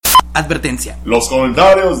Advertencia. Los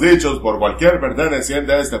comentarios dichos por cualquier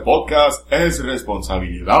perteneciente a este podcast es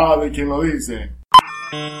responsabilidad de quien lo dice.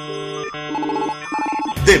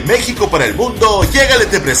 De México para el mundo, Llégale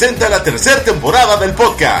te presenta la tercera temporada del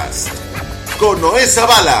podcast. Con Noé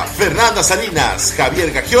Zavala, Fernanda Salinas,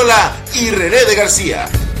 Javier Gagiola y René de García.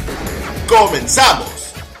 ¡Comenzamos!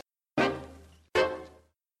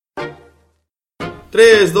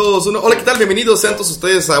 3, 2, 1. Hola, ¿qué tal? Bienvenidos sean todos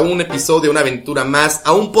ustedes a un episodio, una aventura más,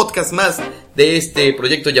 a un podcast más de este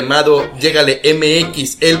proyecto llamado Llégale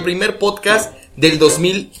MX, el primer podcast del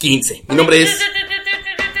 2015. Mi nombre es...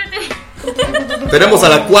 Tenemos a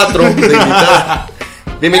la 4 de invitada.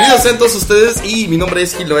 Bienvenidos sean todos ustedes y mi nombre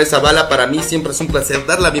es Noé Zavala. Para mí siempre es un placer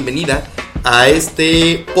dar la bienvenida a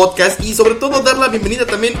este podcast y sobre todo dar la bienvenida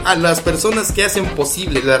también a las personas que hacen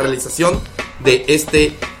posible la realización de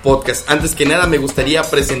este podcast. Antes que nada me gustaría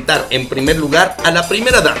presentar en primer lugar a la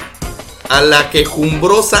primera dama, a la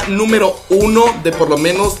quejumbrosa número 1 de por lo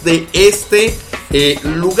menos de este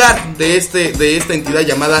lugar, de esta entidad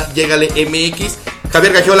llamada Llégale MX.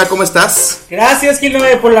 Javier Gagiola, ¿cómo estás? Gracias,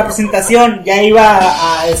 Gilnoe, por la presentación. Ya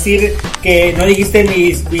iba a decir que no dijiste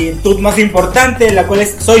mi virtud más importante, la cual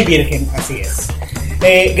es soy virgen, así es.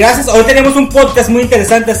 Gracias, hoy tenemos un podcast muy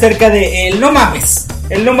interesante acerca de el no mames.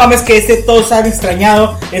 El no mames que todos han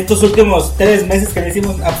extrañado estos últimos 3 meses que no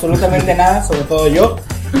hicimos absolutamente nada, sobre todo yo.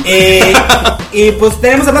 Y pues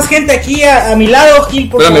tenemos a más gente aquí a mi lado, Gil,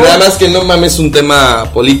 por favor. Nada más que el no mames es un tema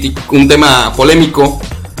político, un tema polémico.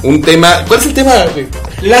 Un tema... ¿Cuál es el tema?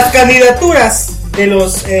 Las candidaturas de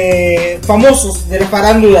los famosos de la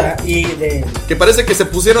farándula y de... Que parece que se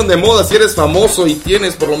pusieron de moda. Si eres famoso y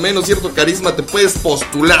tienes por lo menos cierto carisma, te puedes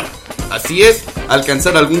postular. Así es,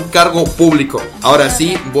 alcanzar algún cargo público. Ahora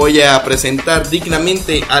sí, voy a presentar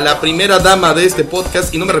dignamente a la primera dama de este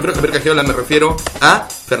podcast. Y no me refiero a Javier Gagiola, me refiero a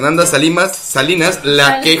Fernanda Salinas,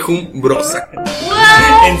 la quejumbrosa.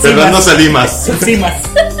 Fernanda Salinas. Encimas.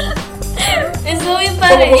 Estuvo bien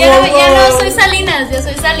padre. Ya no soy Salinas, yo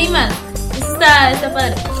soy Salimas. Eso está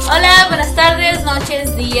padre. Hola, buenas tardes,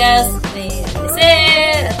 noches, días,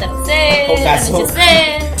 atardecer,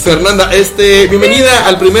 anochecer. Fernanda, bienvenida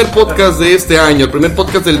al primer podcast de este año, el primer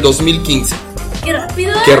podcast del 2015. Qué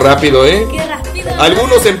rápido. Qué rápido, ¿eh? Qué rápido.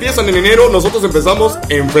 Algunos empiezan en enero, nosotros empezamos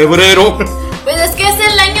en febrero. Pues es que es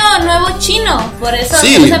el año nuevo chino, por eso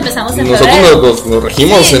sí, nosotros empezamos en febrero. Nosotros nos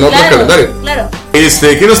regimos sí, en otro calendario. Claro.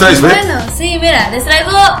 ¿Qué nos traes, Fer? Bueno, sí, mira, les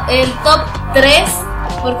traigo el top 3,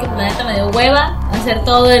 porque la neta me dio hueva hacer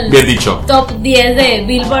todo el bien dicho. Top 10 de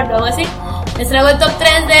Billboard o algo así. Les traigo el top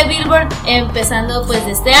 3 de Billboard, empezando pues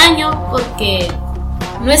de este año, porque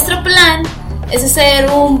nuestro plan es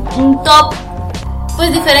hacer un top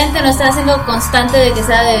pues diferente, no estar haciendo constante de que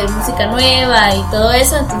sea de música nueva y todo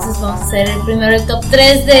eso. Entonces vamos a hacer el top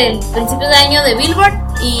 3 del principio de año de Billboard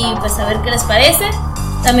y pues a ver qué les parece.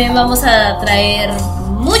 También vamos a traer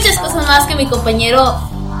muchas cosas más que mi compañero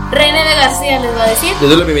René de García les va a decir. Le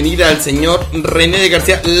doy la bienvenida al señor René de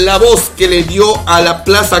García, la voz que le dio a la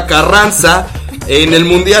Plaza Carranza en el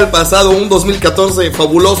Mundial pasado, un 2014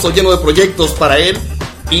 fabuloso, lleno de proyectos para él.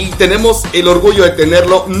 Y tenemos el orgullo de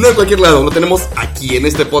tenerlo, no en cualquier lado, lo tenemos aquí en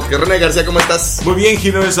este podcast. René García, ¿cómo estás? Muy bien,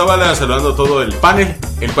 Gino Zavala, saludando a todo el panel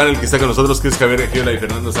que está con nosotros, que es Javier Gagiola y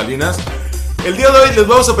Fernanda Salinas. El día de hoy les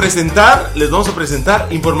vamos a presentar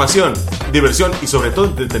información, diversión y sobre todo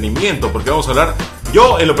entretenimiento, porque vamos a hablar,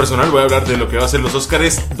 yo en lo personal voy a hablar de lo que va a ser los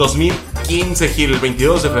Oscares 2015, Gil, el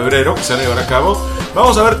 22 de febrero, que se van a llevar a cabo.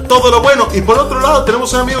 Vamos a ver todo lo bueno, y por otro lado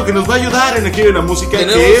tenemos un amigo que nos va a ayudar en aquello de la música,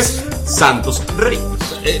 que es Santos Reyes.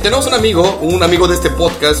 Tenemos un amigo de este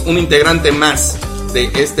podcast, un integrante más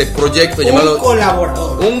de este proyecto llamado...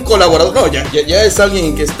 Un colaborador, no, ya es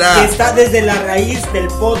alguien que está desde la raíz del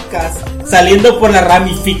podcast, saliendo por las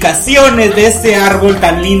ramificaciones de este árbol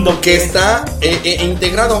tan lindo que está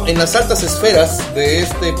integrado en las altas esferas de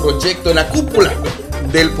este proyecto, en la cúpula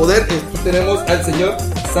del poder. Aquí tenemos al señor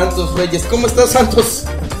Santos Reyes. ¿Cómo estás, Santos?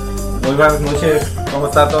 Muy buenas noches, ¿cómo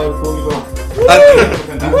está todo el público?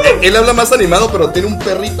 Él habla más animado, pero tiene un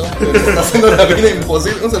perrito que está haciendo la vida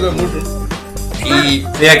imposible. Un saludo mucho. Y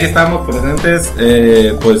sí, aquí estamos presentes,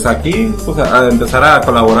 pues aquí pues a empezar a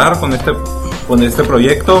colaborar con este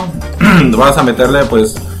proyecto. Vamos a meterle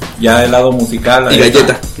pues ya el lado musical y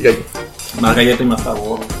galleta. Más galleta y más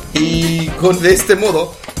sabor. Y de este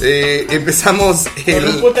modo empezamos con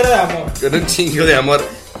un putero de amor, con un chingo de amor.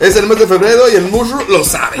 Es el mes de febrero y el mushu lo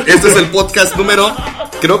sabe. Este es el podcast número,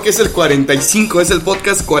 creo que es el 45, es el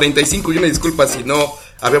podcast 45. Y una disculpa si no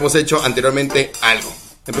habíamos hecho anteriormente algo.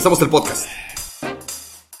 Empezamos el podcast.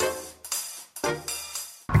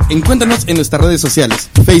 Encuéntranos en nuestras redes sociales: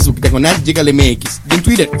 Facebook, /Llégale MX, y en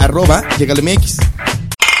Twitter, @LlégalemX.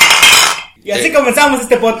 Y así comenzamos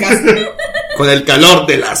este podcast. Con el calor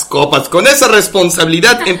de las copas, con esa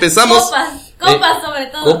responsabilidad empezamos. Copas sobre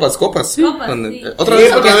todo. Copas. Sí. Otra Sí,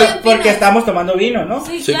 vez. porque estamos tomando vino, ¿no?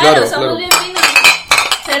 Sí, Sí, claro, claro, somos claro. bien finos.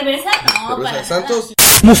 ¿Cerveza? No, Cerveza para de Santos.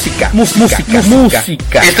 Música.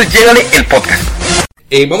 Esto es Llégale el podcast.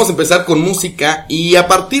 Vamos a empezar con música y a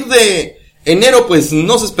partir de enero pues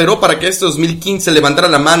no se esperó para que este 2015 levantara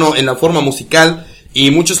la mano en la forma musical y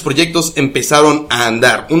muchos proyectos empezaron a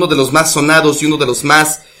andar. Uno de los más sonados y uno de los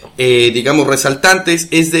más digamos resaltantes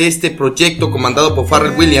es de este proyecto comandado por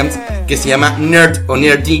Pharrell Williams que se llama N.E.R.D o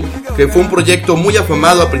N.E.R.D, que fue un proyecto muy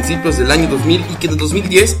afamado a principios del año 2000 y que en el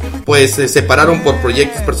 2010 pues se separaron por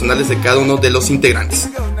proyectos personales de cada uno de los integrantes.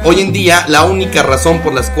 Hoy en día la única razón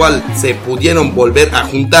por la cual se pudieron volver a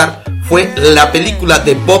juntar fue la película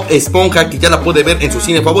de Bob Esponja, que ya la puede ver en su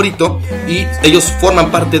cine favorito, y ellos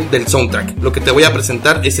forman parte del soundtrack. Lo que te voy a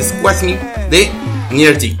presentar es Squash Me de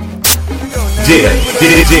N.E.R.D. Llega.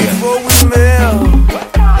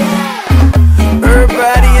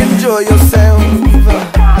 Everybody enjoy yourself.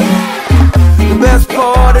 The best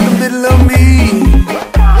part in the middle of me.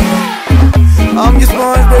 I'm your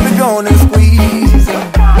sponge, baby, gonna squeeze.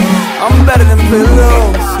 I'm better than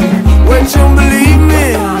pillows. Wait, you believe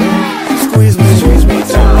me? Squeeze me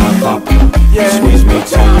till I pop. Yeah. Squeeze me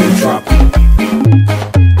till you drop.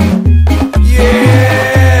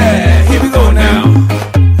 Yeah, here we go now.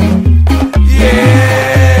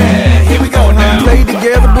 Yeah, here we go now. Play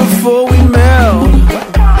together before we melt.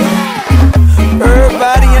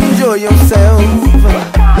 Everybody enjoy yourself.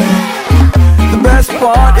 The best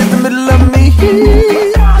part is the middle of me.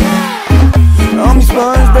 I'm your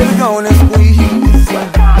sponge, baby, gonna squeeze.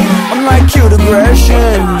 I'm like cute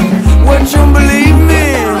aggression. What you believe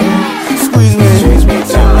me? Squeeze me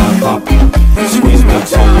till I pop. Squeeze me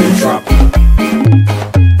till you drop.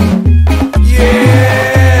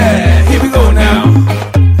 Yeah, here we go now.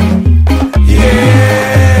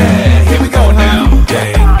 Yeah, here we go now.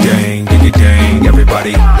 Dang, diggy dang,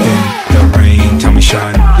 everybody in the rain. Tell me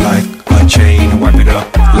shine like a chain, wipe it up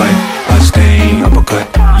like a stain. Uppercut,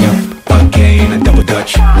 yep, again, a double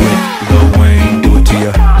dutch with Lil Wayne. Do it to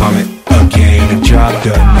ya, vomit again, the job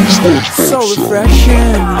done. So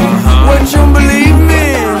refreshing. What you believe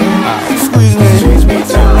me? Squeeze me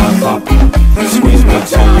till I pop. Squeeze me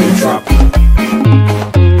till you drop.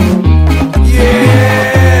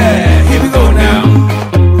 Yeah, here we go now.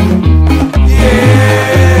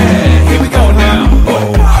 Yeah, here we go now.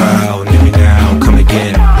 Oh, how, need me now, come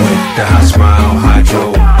again with the hot smile,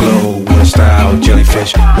 hydro, glow, with style,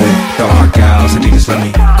 jellyfish, with the hard gals, Adidas, let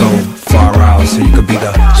me go far out, so you could be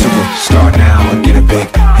the superstar now, and get a big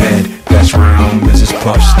head, that's round, Mrs.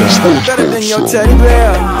 Puff style. Better than your teddy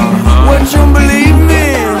bear, what you believe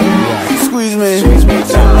me? Squeeze me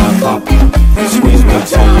till I pop, squeeze me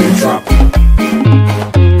till you drop.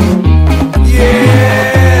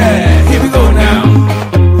 Yeah, here we go now.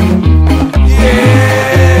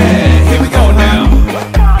 Yeah, here we go now.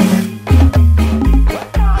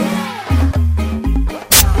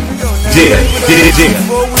 Llega.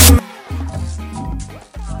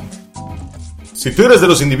 Si tú eres de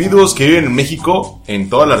los individuos que viven en México, en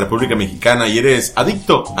toda la República Mexicana, y eres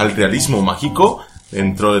adicto al realismo mágico,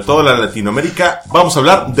 dentro de toda la Latinoamérica, vamos a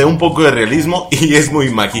hablar de un poco de realismo y es muy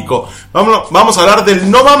mágico. Vamos a hablar del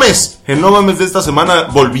No Mames, el No Mames de esta semana,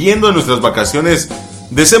 volviendo de nuestras vacaciones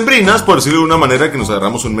decembrinas, por decirlo de una manera, que nos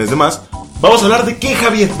agarramos un mes de más. Vamos a hablar de qué,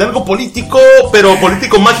 Javier, de algo político, pero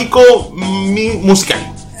político mágico, musical.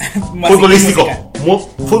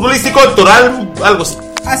 Futbolístico, actoral, algo así.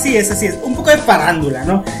 Así es, un poco de farándula,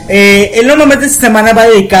 ¿no? El No Mames de esta semana va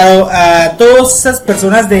dedicado a todas esas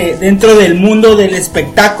personas dentro del mundo del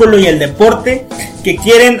espectáculo y el deporte que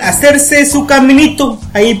quieren hacerse su caminito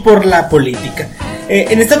ahí por la política.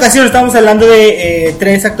 En esta ocasión estamos hablando de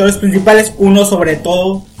tres actores principales, uno sobre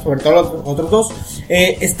todo los otros dos.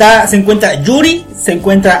 Se encuentra Yuri, se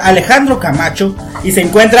encuentra Alejandro Camacho y se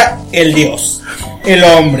encuentra el Dios, el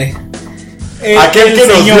hombre. Aquel que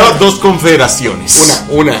nos dio dos confederaciones.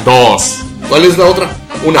 Una. Dos. ¿Cuál es la otra?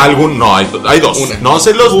 Una. No, hay dos. Una. No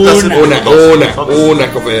se los Una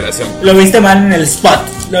confederación. Lo viste mal en el spot.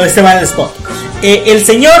 El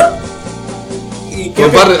señor.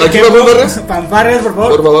 ¿Aquí va fanfarres, por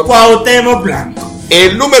favor. Por favor. Cuauhtemoc Blanco.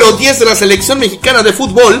 El número 10 de la selección mexicana de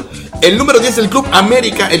fútbol. El número 10 del Club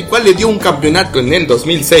América, el cual le dio un campeonato en el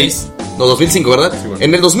 2006. No, 2005, ¿verdad? Sí, bueno.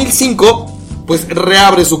 En el 2005. Pues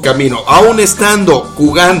reabre su camino, aún estando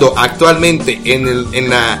jugando actualmente en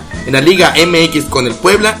la Liga MX con el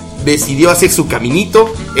Puebla. decidió hacer su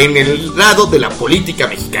caminito en el lado de la política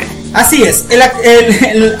mexicana. Así es, el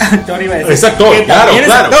actor iba a decir. Es actor,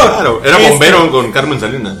 claro. Era bombero con Carmen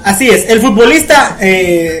Salinas. Así es, el futbolista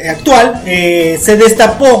actual se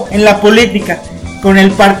destapó en la política con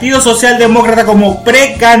el Partido Socialdemócrata como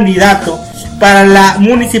precandidato para la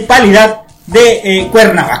municipalidad de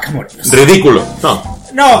Cuernavaca, Morelos. Ridículo.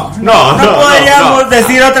 No podríamos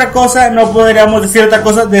decir otra cosa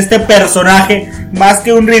de este personaje más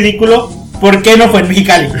que un ridículo. ¿Por qué no fue en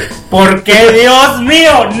Mexicali? Porque Dios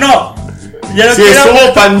mío, no. Si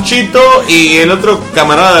estuvo Panchito y el otro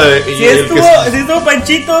camarada. Si estuvo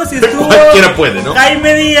Panchito, si estuvo. Cualquiera puede, ¿no?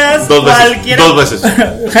 Jaime Díaz, dos veces.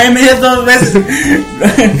 Jaime Díaz 2 veces.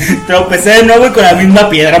 Tropecé de nuevo y con la misma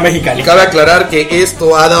piedra Mexicali. Cabe aclarar que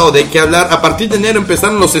esto ha dado de qué hablar. A partir de enero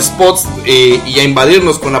empezaron los spots y a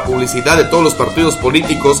invadirnos con la publicidad de todos los partidos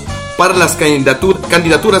políticos para las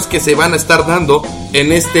candidaturas que se van a estar dando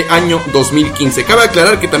en este año 2015. Cabe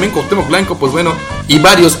aclarar que también Cuauhtemoc Blanco, pues bueno, y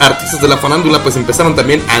varios artistas de la farándula pues empezaron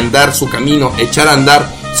también a andar su camino, echar a andar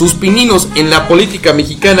sus pininos en la política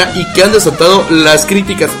mexicana y que han desatado las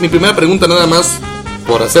críticas. Mi primera pregunta, nada más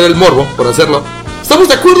por hacer el morbo, por hacerlo: ¿estamos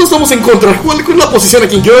de acuerdo o estamos en contra? ¿Cuál es la posición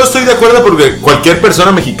aquí? Yo estoy de acuerdo porque cualquier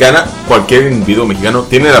persona mexicana, cualquier individuo mexicano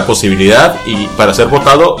tiene la posibilidad y para ser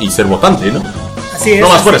votado y ser votante, ¿no? Así es, no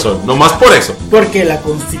más por eso. Porque la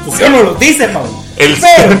Constitución no lo dice, Pablo.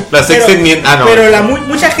 La sexta enmienda. Pero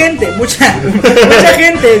mucha gente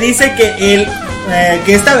dice que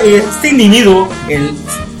este individuo, el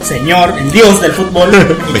señor, el dios del fútbol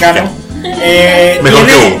mexicano,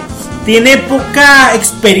 tiene poca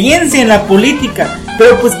experiencia en la política.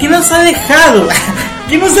 Pero pues, ¿qué nos ha dejado?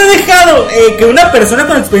 Que una persona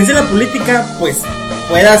con experiencia en la política pues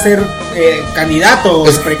pueda ser candidato o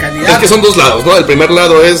precandidato? Es que son dos lados, ¿no? El primer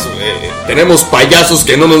lado es tenemos payasos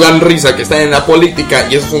que no nos dan risa, que están en la política,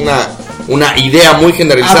 y es una idea muy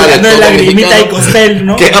generalizada. Hablando de Lagrimita y Costel,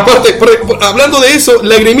 ¿no? Que aparte, hablando de eso,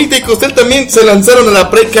 Lagrimita y Costel también se lanzaron a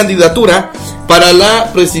la precandidatura para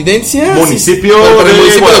la presidencia para el municipio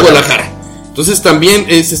de Guadalajara. Entonces también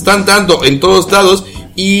se están dando en todos lados.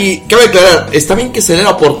 Y cabe aclarar, ¿está bien que se dé la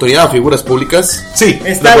oportunidad a figuras públicas? Sí,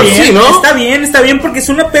 está bien, sí, ¿no? Está bien porque es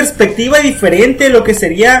una perspectiva diferente de lo que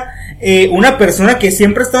sería una persona que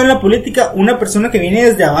siempre ha estado en la política, una persona que viene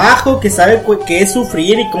desde abajo, que sabe qué es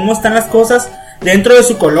sufrir y cómo están las cosas dentro de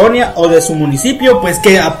su colonia o de su municipio, pues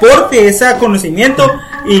que aporte ese conocimiento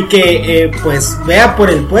y que pues vea por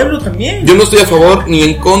el pueblo también. Yo no estoy a favor ni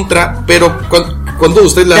en contra, pero cuando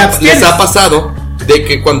usted les ha pasado de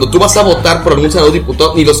que cuando tú vas a votar por algún senador o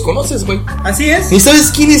diputado ni los conoces, güey. Así es. Ni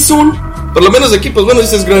sabes quiénes son. Por lo menos de aquí, pues bueno,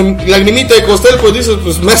 dices Lagrimita de Costel, pues dices,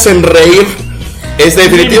 pues me hacen reír.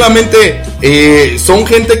 Definitivamente son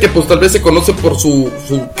gente que pues tal vez se conoce por su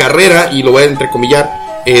carrera, y lo voy a entrecomillar,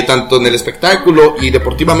 tanto en el espectáculo y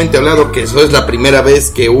deportivamente hablado, que eso es la primera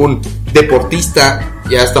vez que un deportista,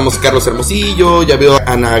 ya estamos Carlos Hermosillo, ya veo a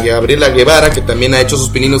Ana Gabriela Guevara, que también ha hecho sus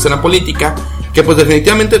pininos en la política, que pues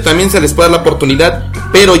definitivamente también se les puede dar la oportunidad,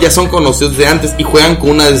 pero ya son conocidos de antes y juegan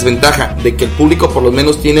con una desventaja de que el público por lo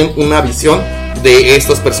menos tienen una visión de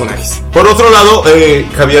estos personajes. Por otro lado,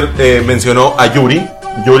 Javier mencionó a Yuri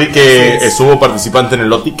que estuvo participante en el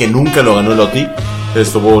LOTI, que nunca lo ganó el LOTI,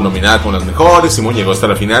 estuvo nominada con las mejores, Simón llegó hasta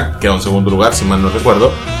la final, quedó en segundo lugar, si mal no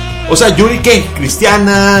recuerdo. O sea, Yuri, ¿qué?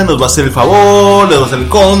 Cristiana, nos va a hacer el favor, nos va a hacer el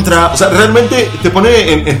contra. O sea, realmente te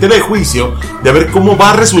pone en tela de juicio de ver cómo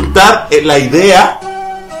va a resultar la idea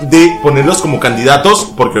de ponerlos como candidatos,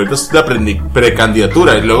 porque ahorita es la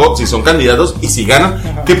precandidatura, y luego si son candidatos y si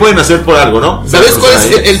ganan, ¿qué pueden hacer por algo, no? ¿Sabes cuál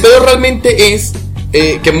es? El peor realmente es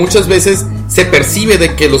que muchas veces se percibe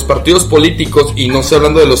de que los partidos políticos, y no estoy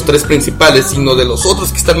hablando de los tres principales, sino de los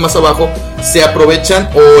otros que están más abajo, se aprovechan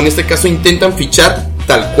o en este caso intentan fichar,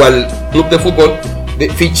 tal cual club de fútbol,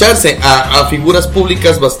 ficharse a figuras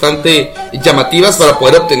públicas bastante llamativas para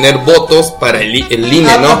poder obtener votos para el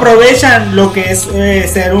INE, ¿no? Aprovechan lo que es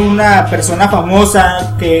ser una persona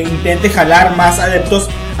famosa que intente jalar más adeptos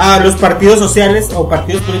a los partidos sociales o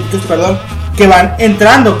partidos políticos, perdón, que van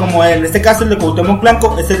entrando, como en este caso el de Cuauhtemoc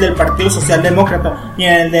Blanco es el del Partido Socialdemócrata, y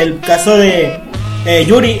en el caso de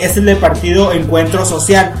Yuri es el del Partido Encuentro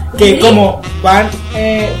Social, que como van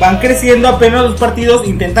creciendo apenas los partidos,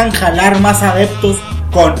 intentan jalar más adeptos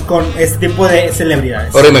con este tipo de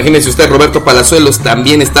celebridades. Ahora imagínese usted, Roberto Palazuelos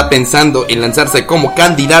también está pensando en lanzarse como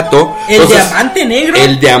candidato. Diamante Negro.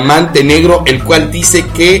 El Diamante Negro, el cual dice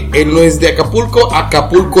que él no es de Acapulco,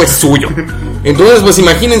 Acapulco es suyo. Entonces, pues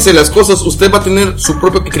imagínense las cosas, usted va a tener su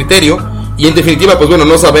propio criterio, y en definitiva, pues bueno,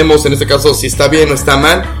 no sabemos en este caso si está bien o está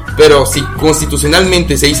mal, pero si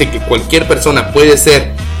constitucionalmente se dice que cualquier persona puede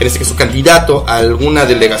ser en este caso candidato a alguna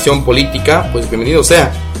delegación política, pues bienvenido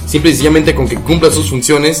sea. Simple y sencillamente con que cumpla sus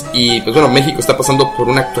funciones. Y pues bueno, México está pasando por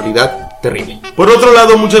una actualidad terrible. Por otro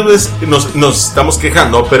lado, muchas veces nos estamos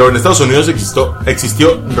quejando, pero en Estados Unidos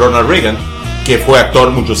existió Ronald Reagan, que fue actor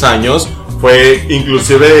muchos años, fue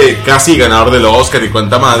inclusive casi ganador del Oscar y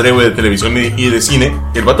cuanta madre, güey, de televisión y de cine.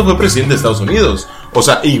 El vato fue presidente de Estados Unidos. O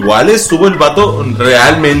sea, igual estuvo el vato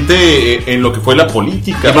realmente en lo que fue la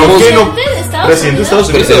política. ¿Por qué no? Presidente de Estados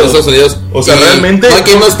Unidos. Presidente de Estados Unidos. O sea, realmente... No hay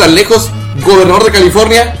que irnos tan lejos. Gobernador de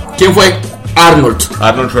California, ¿quién fue? Arnold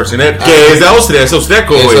Schwarzenegger, que es de Austria, es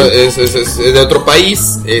austriaco, güey. Es de otro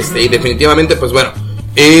país, y definitivamente, pues bueno.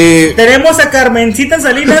 Tenemos a Carmencita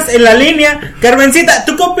Salinas en la línea. Carmencita,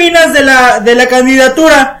 ¿tú qué opinas de la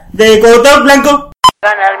candidatura de Cuauhtemoc Blanco?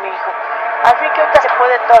 Ganar, mi hijo. Así que ahorita se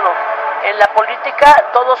puede todo. En la política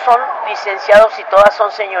todos son licenciados y todas son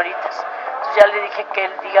señoritas. Entonces ya le dije que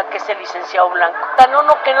él diga que es el licenciado Blanco.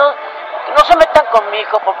 Que no se metan con mi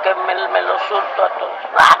hijo porque me lo surto a todos.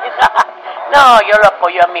 No, yo lo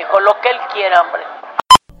apoyo a mi hijo, lo que él quiera, hombre.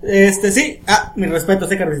 Sí. Mi respeto,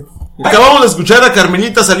 Carmencita. Acabamos de escuchar a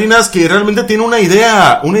Carmelita Salinas, que realmente tiene una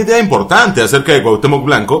idea importante acerca de Cuauhtemoc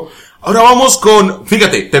Blanco. Ahora vamos con,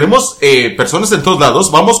 fíjate, tenemos personas en todos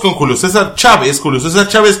lados. Vamos con Julio César Chávez. Julio César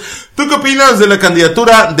Chávez, ¿tú qué opinas de la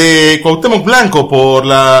candidatura de Cuauhtemoc Blanco por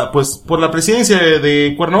la presidencia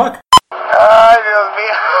de Cuernavaca? Ay, Dios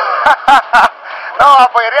mío. No,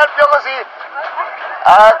 apoyaría al Piojo, sí.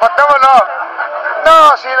 Cuauhtemoc no.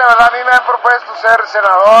 No, sí, de verdad, a mí me han propuesto ser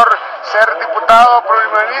senador, ser diputado,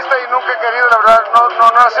 primerista y nunca he querido, la verdad, no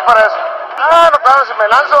nací para eso. No, claro, si me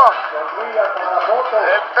lanzo,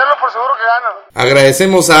 tenlo por seguro que gano.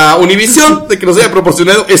 Agradecemos a Univision de que nos haya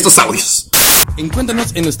proporcionado estos audios.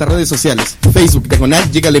 Encuéntranos en nuestras redes sociales, Facebook,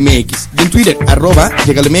 @LlégalemX, y en Twitter,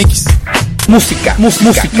 @LlégalemX. Música.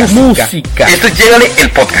 Esto es Llégale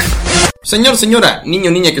el podcast. Señor, señora,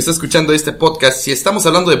 niño, niña que está escuchando este podcast, si estamos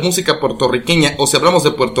hablando de música puertorriqueña o si hablamos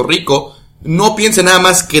de Puerto Rico, no piense nada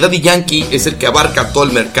más que Daddy Yankee es el que abarca todo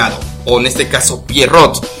el mercado, o en este caso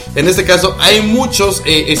Pierrot. En este caso hay muchos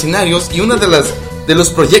escenarios, y uno de los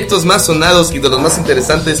proyectos más sonados y de los más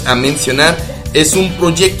interesantes a mencionar es un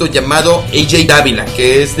proyecto llamado AJ Davila,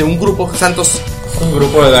 que es de un grupo Santos. Un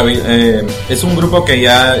grupo de Davila, es un grupo que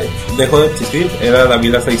ya dejó de existir, era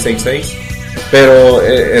Davila 666. Pero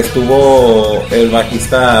estuvo el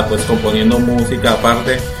bajista pues componiendo música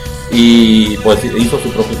aparte y pues hizo su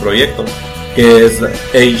propio proyecto, que es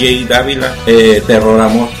AJ Davila, Terror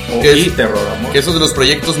Amor Terror Amor, que es uno de los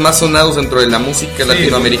proyectos más sonados dentro de la música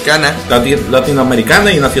latinoamericana.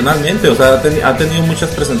 Latinoamericana y nacionalmente, o sea, ha tenido muchas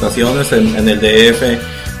presentaciones en el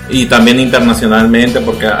DF y también internacionalmente,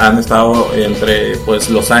 porque han estado entre pues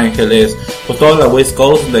Los Ángeles, pues toda la West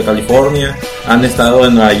Coast de California, han estado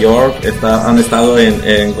en Nueva York, han estado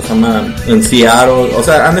en Seattle, o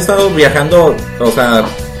sea, han estado viajando, o sea,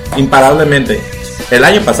 imparablemente. El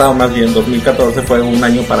año pasado, más bien 2014, fue un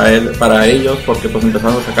año para ellos, porque pues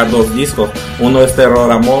empezaron a sacar 2 discos. Uno es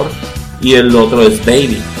Terror Amor y el otro es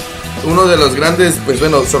Baby. Uno de los grandes, pues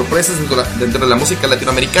bueno, sorpresas dentro de la música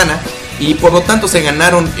latinoamericana, y por lo tanto se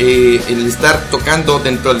ganaron el estar tocando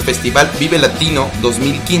dentro del Festival Vive Latino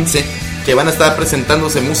 2015, que van a estar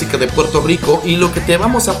presentándose música de Puerto Rico, y lo que te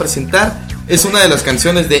vamos a presentar es una de las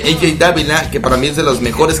canciones de AJ Davila, que para mí es de las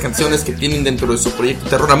mejores canciones que tienen dentro de su proyecto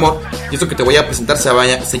Terror Amor, y esto que te voy a presentar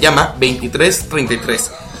se llama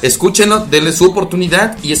 2333. Escúchenlo, denle su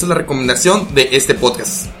oportunidad, y esa es la recomendación de este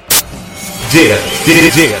podcast. Llega.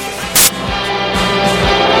 Siento llegar.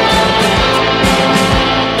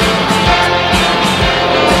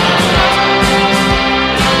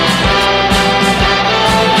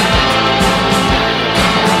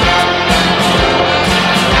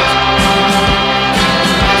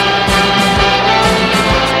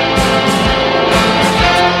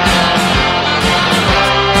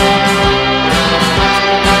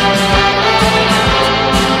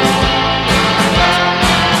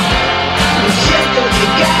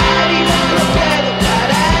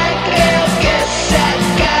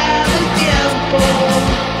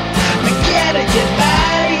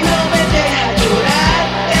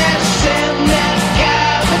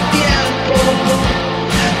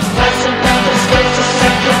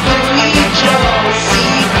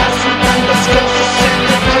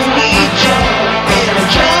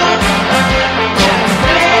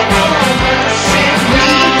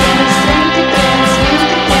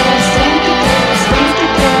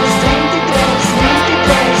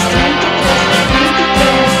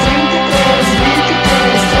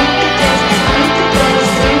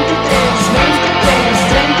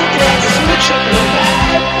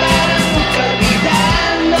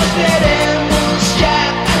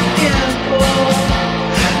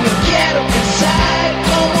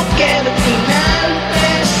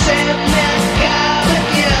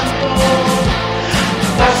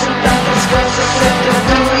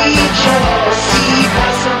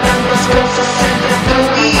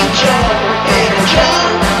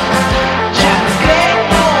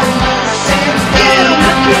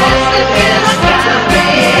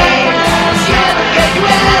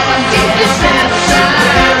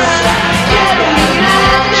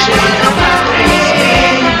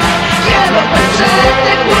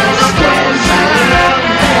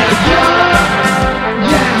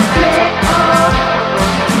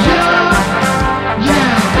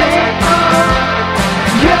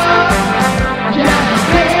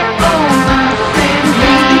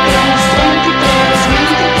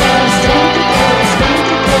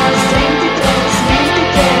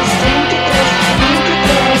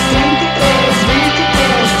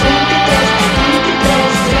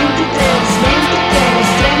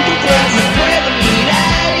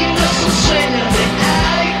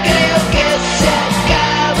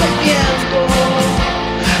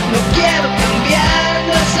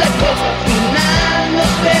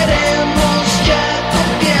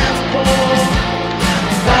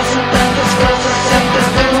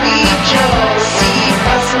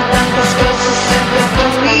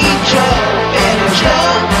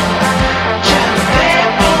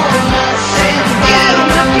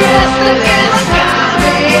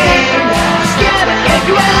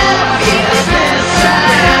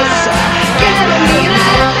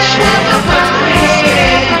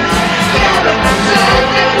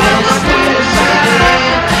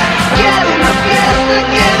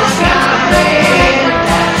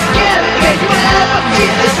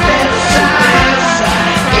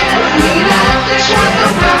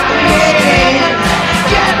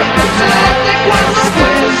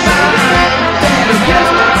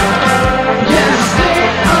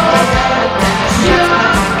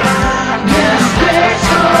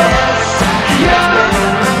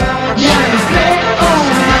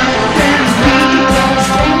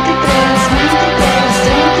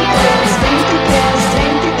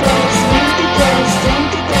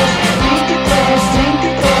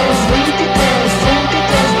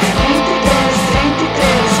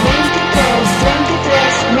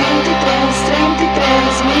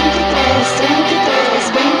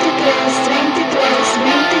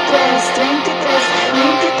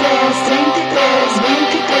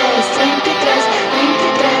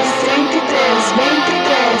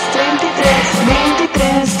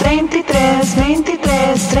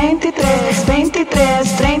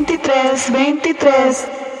 23.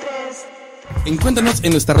 Encuéntranos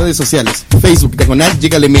en nuestras redes sociales, Facebook,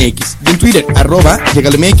 /LMX, y en Twitter,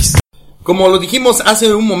 @LMX. Como lo dijimos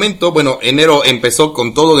hace un momento, bueno, enero empezó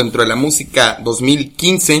con todo dentro de la música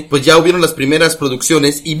 2015, pues ya hubieron las primeras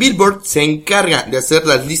producciones y Billboard se encarga de hacer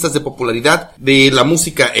las listas de popularidad de la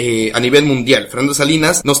música a nivel mundial. Fernanda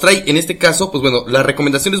Salinas nos trae en este caso, pues bueno, las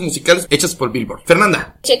recomendaciones musicales hechas por Billboard.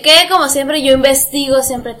 Fernanda. Chequé, como siempre, yo investigo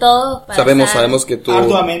siempre todo. Sabemos que tú...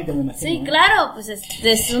 Arduamente, me imagino. Sí, claro, pues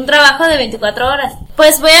es un trabajo de 24 horas.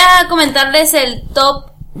 Pues voy a comentarles el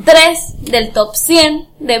top 3 del top 100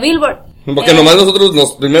 de Billboard. Porque nomás nosotros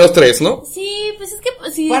los primeros 3, ¿no? Sí, pues es que...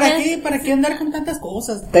 Sí, ¿Para qué andar con tantas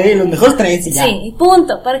cosas? Los mejores 3 y ya. Sí,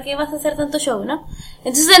 punto. ¿Para qué vas a hacer tanto show, no?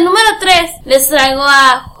 Entonces, el número 3 les traigo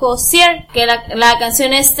a N.E.R.D, que la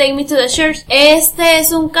canción es Take Me to the Church. Este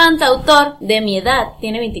es un cantautor de mi edad,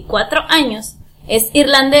 tiene 24 años. Es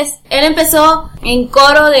irlandés. Él empezó en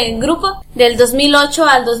coro de grupo del 2008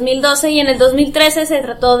 al 2012 y en el 2013 se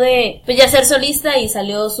trató de pues ya ser solista y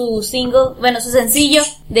salió su single, bueno, su sencillo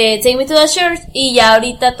de Take Me to the Church y ya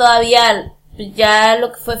ahorita todavía ya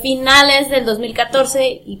lo que fue finales del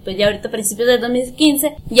 2014 y pues ya ahorita principios del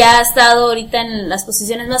 2015 ya ha estado ahorita en las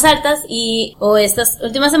posiciones más altas o estas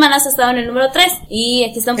últimas semanas ha estado en el número 3 y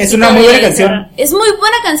aquí está un poquito. Es una muy buena canción. Es muy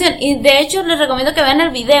buena canción y de hecho les recomiendo que vean el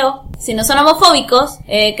video. Si no son homofóbicos,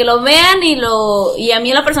 que lo vean y a mí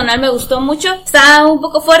en lo personal me gustó mucho. Está un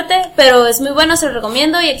poco fuerte, pero es muy bueno, se lo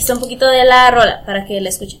recomiendo y aquí está un poquito de la rola para que la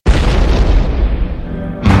escuchen.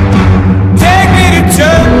 Take me to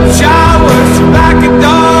church, I worship like a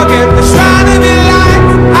dog at the shrine of your life.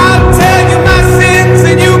 I'll tell you my sins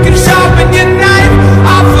and you can sharpen your knife.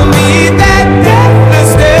 Offer me that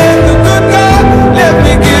deathless death, the good God, let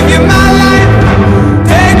me give you my life.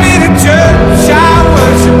 Take me to church, I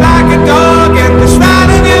worship like a dog at the shrine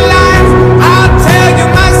of your life. I'll tell you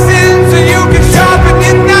my sins and you can sharpen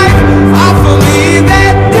your knife. Offer me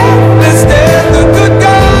that deathless death, the good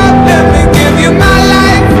God, let me give you my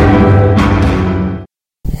life.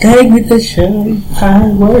 Take me to show, I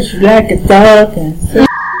worship like a dog.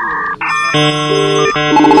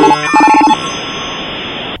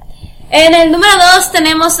 En el número 2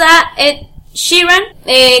 tenemos a Ed Sheeran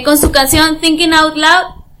con su canción Thinking Out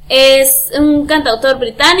Loud. Es un cantautor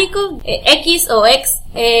británico, X o X,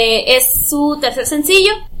 es su tercer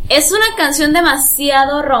sencillo. Es una canción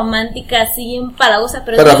demasiado romántica, así empalagosa,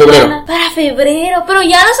 pero para febrero. Buena. Para febrero, pero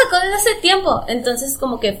ya lo sacó desde hace tiempo. Entonces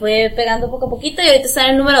como que fue pegando poco a poquito y ahorita está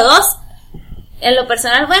en el número 2. En lo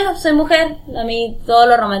personal, bueno, soy mujer, a mí todo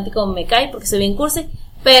lo romántico me cae porque soy bien cursi,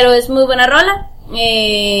 pero es muy buena rola.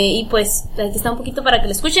 Y pues aquí está un poquito para que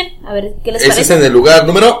lo escuchen, a ver qué les parece. Ese es en el lugar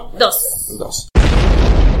número 2.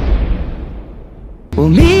 Well,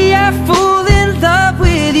 me, I fall in love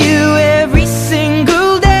with you every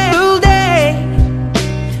single day.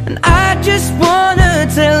 And I just wanna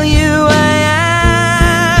tell you I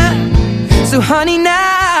am. So honey,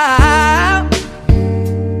 now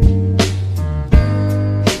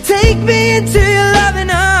take me into your loving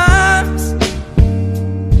arms.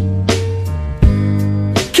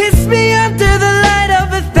 Kiss me under the light of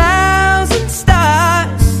 1,000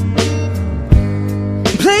 stars.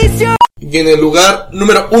 Place your... Y en el lugar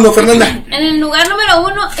número 1, Fernanda. En el lugar número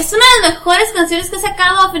 1, es una de las mejores canciones que he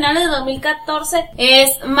sacado a finales de 2014.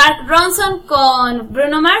 Es Mark Ronson con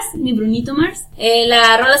Bruno Mars, mi Brunito Mars.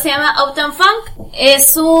 La rola se llama Uptown Funk.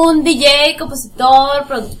 Es un DJ, compositor,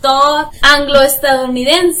 productor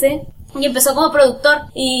anglo-estadounidense. Y empezó como productor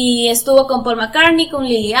y estuvo con Paul McCartney, con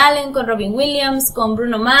Lily Allen, con Robin Williams, con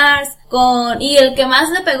Bruno Mars, y el que más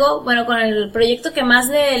le pegó, bueno, con el proyecto que más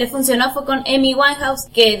le funcionó fue con Amy Winehouse,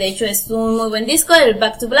 que de hecho es un muy buen disco, el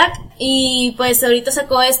Back to Black, y pues ahorita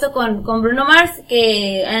sacó esto con Bruno Mars,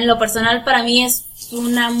 que en lo personal para mí es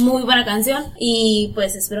una muy buena canción, y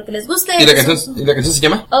pues espero que les guste. ¿Y la canción se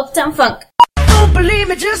llama? Uptown Funk. Don't believe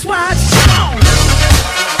me, just watch.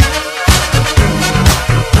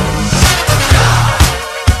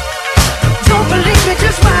 Don't believe me,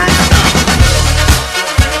 just watch.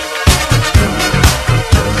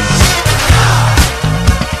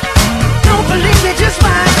 Don't believe me, just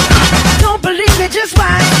watch. Don't believe me, just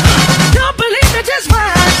watch. Don't believe me, just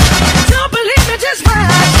watch. Don't believe me, just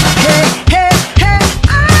watch. Hey, hey, hey,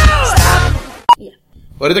 oh! Stop.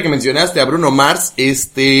 Ahorita que mencionaste a Bruno Mars,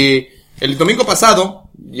 el domingo pasado,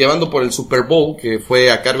 llevando por el Super Bowl, que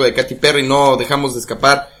fue a cargo de Katy Perry, no dejamos de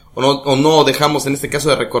escapar, o no dejamos en este caso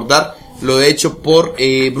de recordar lo hecho por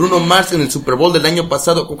Bruno Mars en el Super Bowl del año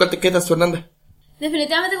pasado. ¿Con cuál te quedas, Fernanda?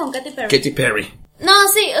 Definitivamente con Katy Perry. Katy Perry. No,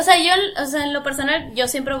 sí, o sea, en lo personal, yo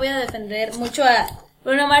siempre voy a defender mucho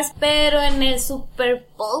Bruno Mars, pero en el Super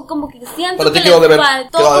Bowl como que siento Para que ti le quedó de ver,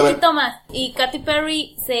 faltó quedó de un ver. poquito más. Y Katy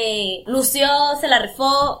Perry se lució, se la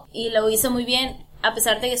rifó y lo hizo muy bien, a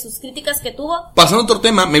pesar de que sus críticas que tuvo. Pasando a otro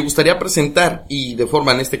tema, me gustaría presentar, y de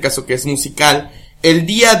forma en este caso que es musical, el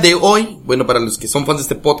día de hoy, bueno, para los que son fans de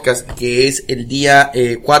este podcast, que es el día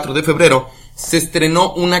 4 de febrero, se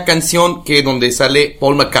estrenó una canción que donde sale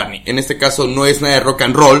Paul McCartney. En este caso no es nada de rock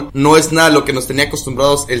and roll, no es nada lo que nos tenía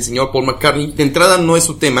acostumbrados el señor Paul McCartney. De entrada no es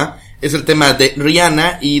su tema, es el tema de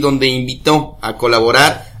Rihanna, y donde invitó a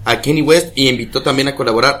colaborar a Kanye West y invitó también a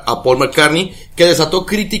colaborar a Paul McCartney, que desató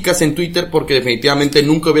críticas en Twitter porque definitivamente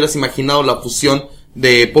nunca hubieras imaginado la fusión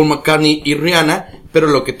de Paul McCartney y Rihanna. Pero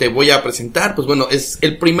lo que te voy a presentar, pues bueno, es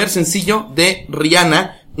el primer sencillo de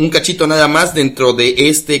Rihanna, un cachito nada más dentro de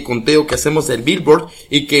este conteo que hacemos del Billboard,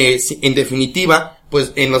 y que en definitiva,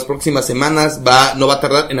 pues en las próximas semanas no va a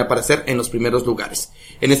tardar en aparecer en los primeros lugares.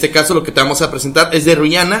 En este caso lo que te vamos a presentar es de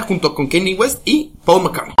Rihanna junto con Kanye West y Paul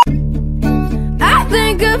McCartney. I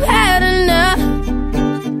think I've had enough.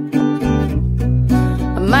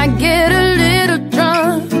 I might get a little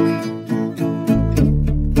drunk.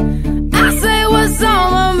 I say what's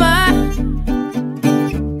on my mind.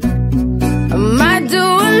 I might do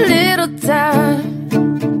a little time.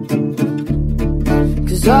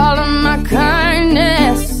 'Cause all of my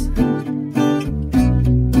kindness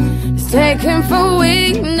is taken for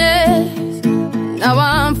weakness. Now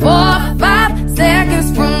I'm 4 or 5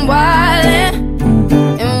 seconds from wildin'.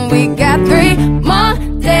 And we got 3 more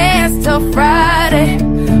days till Friday.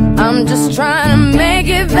 I'm just trying to make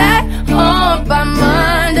it back home by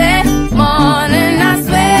Monday morning. I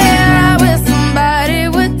swear I wish somebody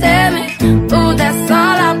would tell me, ooh, that's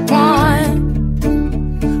all I want.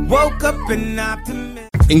 Woke up and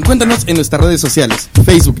optimistic. Encuéntranos en nuestras redes sociales,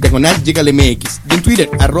 Facebook, /LlegaleMX, y en Twitter,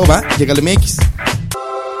 @LlegaleMX.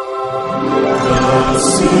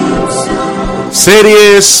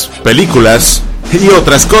 Series, películas y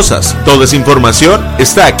otras cosas. Toda esa información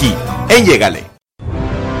está aquí en Llégale.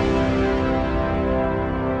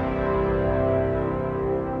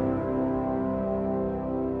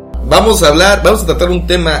 Vamos a tratar un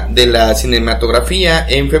tema de la cinematografía.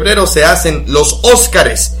 En febrero se hacen los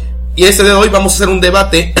Oscares, y este de hoy vamos a hacer un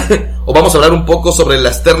debate o vamos a hablar un poco sobre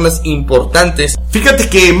las ternas importantes. Fíjate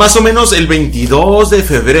que más o menos el 22 de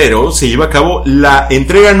febrero se lleva a cabo la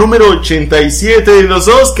entrega número 87 de los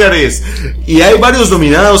Oscars, y hay varios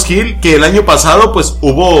nominados, Gil, que el año pasado pues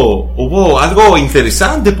hubo algo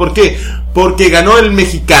interesante. ¿Por qué? Porque ganó el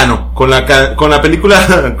mexicano con la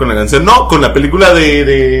película, con la canción, no, con la película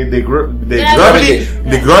de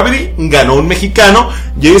Gravity, ganó un mexicano,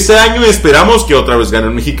 y este año esperamos que otra vez gane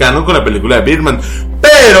un mexicano con la película de Birdman.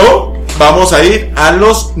 Pero vamos a ir a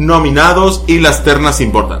los nominados y las ternas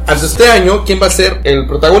importantes. Hasta este año, ¿quién va a ser el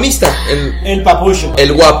protagonista? El papucho.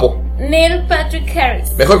 El guapo. Neil Patrick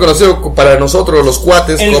Harris. Mejor conocido para nosotros los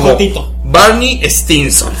cuates el como Jotito. Barney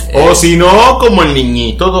Stinson. O si no, como el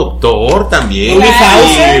niñito doctor también.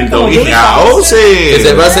 Doggy House. Que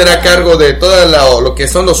se va a hacer a cargo de todo lo que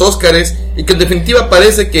son los Óscares, y que en definitiva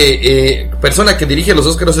parece que persona que dirige los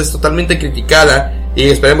Óscares es totalmente criticada, y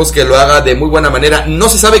esperemos que lo haga de muy buena manera. No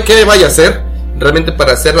se sabe qué vaya a hacer realmente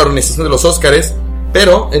para hacer la organización de los Óscares,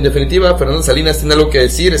 pero en definitiva Fernanda Salinas tiene algo que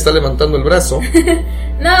decir, está levantando el brazo.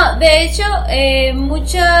 No, de hecho,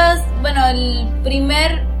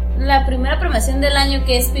 la primera premiación del año,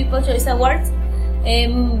 que es People's Choice Awards,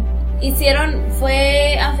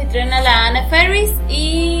 fue anfitriona la Anna Faris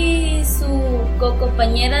y su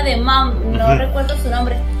co-compañera de Mom, no recuerdo su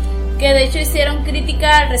nombre, que de hecho hicieron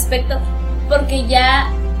crítica al respecto, porque ya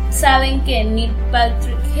saben que Neil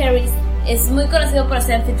Patrick Harris es muy conocido por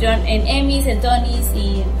ser anfitrión en Emmys, en Tonys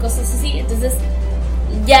y cosas así. Entonces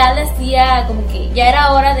ya le hacía como que ya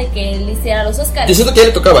era hora de que él hiciera los Oscars. Yo siento que ya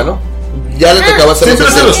le tocaba, ¿no? Ya le tocaba hacer siempre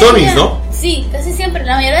hace los Tonys, ¿no? Sí, casi siempre,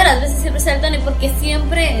 la mayoría de las veces siempre sale el Tony, porque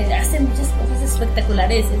siempre hace muchas cosas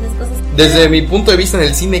espectaculares, esas cosas. Desde mi punto de vista en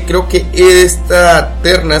el cine, creo que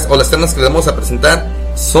las ternas que le vamos a presentar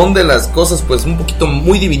son de las cosas pues un poquito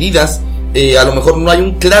muy divididas. A lo mejor no hay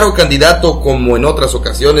un claro candidato como en otras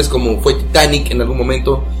ocasiones, como fue Titanic en algún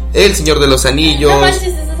momento, El Señor de los Anillos. No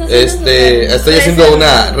manches, estoy haciendo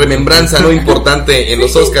una remembranza no importante en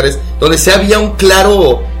los Óscares, donde se había un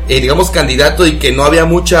claro candidato, y que no había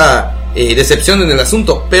mucha decepción en el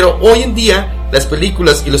asunto. Pero hoy en día las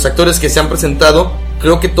películas y los actores que se han presentado,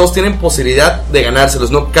 creo que todos tienen posibilidad de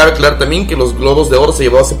ganárselos, ¿no? Cabe aclarar también que los Globos de Oro se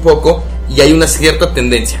llevó hace poco y hay una cierta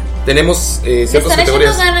tendencia. Tenemos ciertas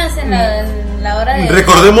categorías. Ganas en la hora de...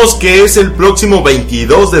 Recordemos que es el próximo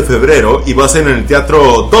 22 de febrero y va a ser en el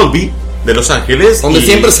Teatro Dolby de Los Ángeles. Donde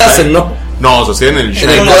siempre se hacen, ¿no? No, se hacen en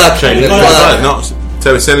el Kodak. No,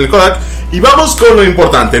 Sebastián el Kodak. Y vamos con lo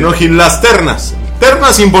importante, ¿no, Gil? Las ternas.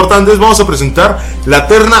 Ternas importantes, vamos a presentar la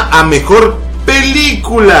terna a mejor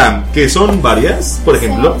película, que son varias, por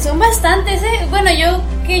ejemplo. Son bastantes, ¿eh? Bueno, yo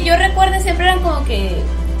recuerdo siempre eran como que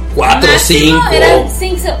 4 o 5. Eran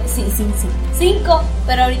 5,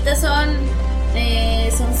 pero ahorita son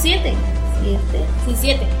 7. Sí,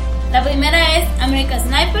 7. La primera es American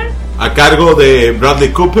Sniper, a cargo de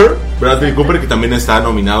Bradley Cooper, que también está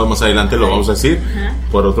nominado, más adelante lo vamos a decir. Ajá.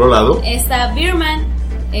 Por otro lado está Birdman,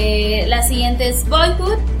 la siguiente es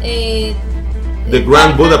Boyhood, The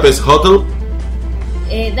Grand Budapest Hotel,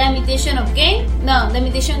 The Imitation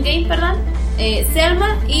Game, perdón,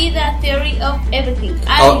 Selma y The Theory of Everything.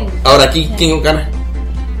 Ahora aquí, ¿quién gana?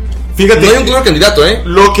 Fíjate, no hay un claro candidato, ¿eh?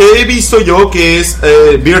 Lo que he visto yo, que es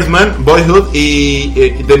Birdman, Boyhood y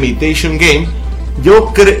The Imitation Game,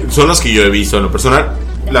 yo creo, son las que yo he visto en lo personal.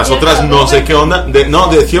 Las otras no sé qué onda. The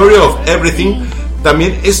Theory of Everything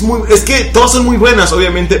también es que todas son muy buenas,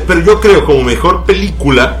 obviamente, pero yo creo como mejor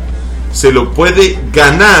película se lo puede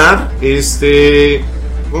ganar The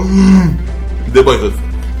Boyhood.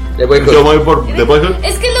 Yo voy por The Boyhood.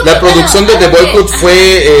 La producción de The Boyhood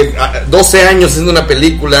fue 12 años haciendo una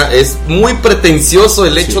película. Es muy pretencioso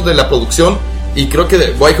el hecho de la producción, y creo que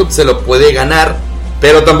The Boyhood se lo puede ganar.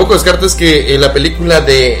 Pero tampoco descartes que la película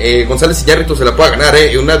de González Iñárritu se la pueda ganar,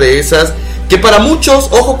 una de esas que para muchos,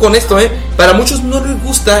 ojo con esto, para muchos no les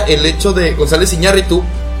gusta el hecho de González Iñárritu,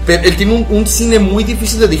 pero él tiene un cine muy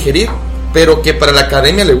difícil de digerir, pero que para la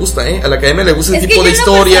academia le gusta, a la academia le gusta ese tipo de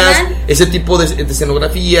historias, ese tipo de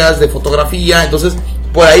escenografías, de fotografía. Entonces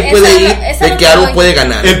por ahí puede ir de que algo puede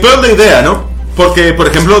ganar. El peor de idea, ¿no? Porque por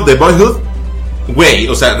ejemplo The Boyhood, güey,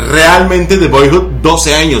 o sea, realmente The Boyhood,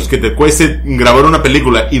 12 años que te cueste grabar una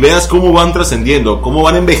película y veas cómo van trascendiendo, cómo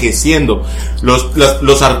van envejeciendo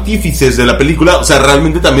los artífices de la película, o sea,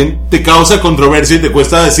 realmente también te causa controversia y te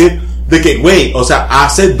cuesta decir de que, güey, o sea,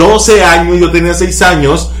 hace 12 años, yo tenía 6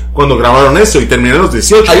 años cuando grabaron eso y terminé a los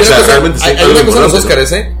 18. Hay o sea, realmente hay una cosa en los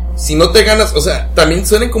Oscars, si no te ganas, o sea, también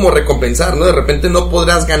suelen como recompensar, ¿no? De repente no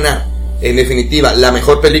podrás ganar, en definitiva, la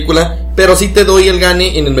mejor película, pero sí te doy el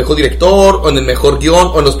gane en el mejor director, o en el mejor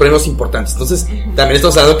guión, o en los premios importantes. Entonces, también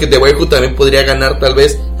estamos hablando que The Boyhood también podría ganar tal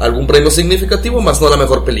vez algún premio significativo, más no la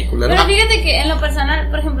mejor película, ¿no? Pero fíjate que en lo personal,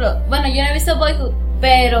 por ejemplo, bueno, yo no he visto Boyhood,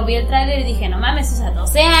 pero vi el tráiler y dije, no mames, o sea,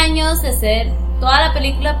 12 años de hacer toda la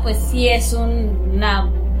película, pues sí es una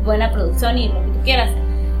buena producción y lo que tú quieras.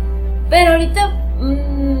 Pero ahorita,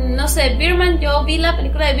 no sé, Birdman, yo vi la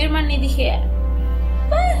película de Birdman y dije,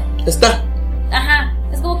 está. Ajá,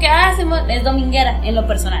 es como que es dominguera en lo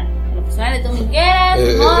personal. En lo personal es dominguera.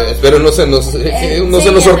 Pero no se nos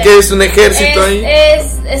orquesta, es un ejército ahí.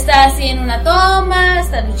 Está así en una toma,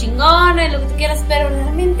 está muy chingona y lo que tú quieras, pero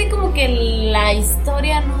realmente como que la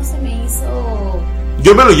historia no se me hizo.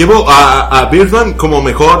 Yo me lo llevo a Birdman como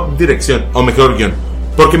mejor dirección o mejor guión.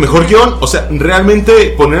 Porque mejor guión, o sea,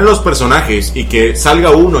 realmente poner a los personajes y que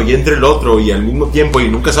salga uno y entre el otro y al mismo tiempo y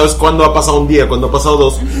nunca sabes cuándo ha pasado un día, cuándo ha pasado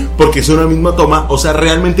dos, porque es una misma toma, o sea,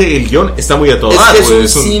 realmente el guión está muy a todo dar,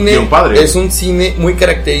 es un guión padre. Es un cine muy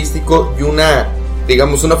característico y una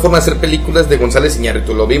forma de hacer películas de González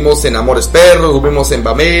Iñárritu. Lo vimos en Amores Perros, lo vimos en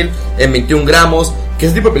Babel, en 21 gramos, que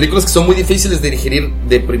es el tipo de películas que son muy difíciles de digerir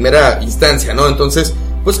de primera instancia, ¿no? Entonces,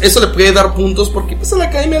 pues eso le puede dar puntos porque pues a la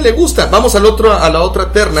academia le gusta. Vamos a la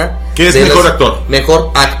otra terna. ¿Qué es mejor actor?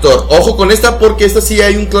 Mejor actor. Ojo con esta porque esta sí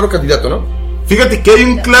hay un claro candidato, ¿no? Fíjate que hay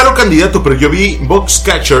un claro candidato, pero yo vi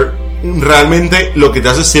Boxcatcher. Realmente lo que te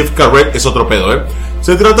hace Steve Carell es otro pedo,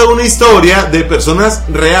 Se trata de una historia de personas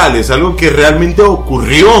reales, algo que realmente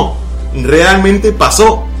ocurrió, realmente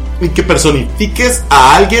pasó. Y que personifiques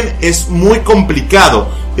a alguien es muy complicado.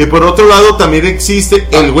 Y por otro lado también existe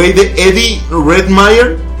el güey de Eddie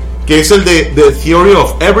Redmayne, que es el de The Theory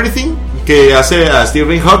of Everything, que hace a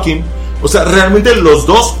Stephen Hawking. O sea, realmente los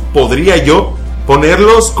dos podría yo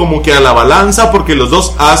ponerlos como que a la balanza, porque los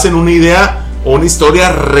dos hacen una idea o una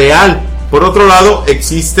historia real. Por otro lado,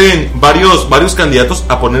 existen varios candidatos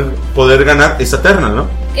a poder ganar esa terna, ¿no?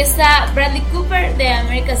 Está Bradley Cooper de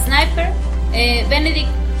American Sniper, Benedict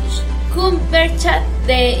Cumberbatch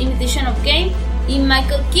de Imitation Game y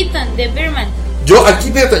Michael Keaton de Birdman. Yo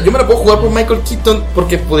me la puedo jugar por Michael Keaton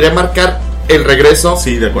porque podría marcar el regreso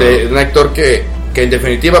de un actor que en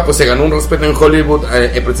definitiva pues se ganó un respeto en Hollywood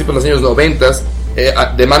en principio de los años 90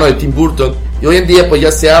 de mano de Tim Burton, y hoy en día pues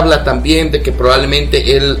ya se habla también de que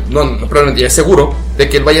probablemente él, probablemente ya es seguro de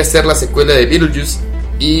que él vaya a ser la secuela de Beetlejuice.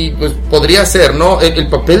 Y pues podría ser, ¿no? El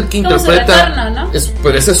papel que interpreta retorno, ¿no?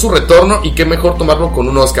 Pues ese es su retorno, y qué mejor tomarlo con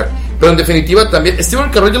un Oscar. Pero en definitiva también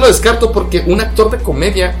Stephen Carell yo lo descarto porque un actor de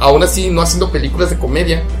comedia, aún así no haciendo películas de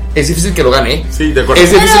comedia, es difícil que lo gane, ¿eh? Sí, de acuerdo.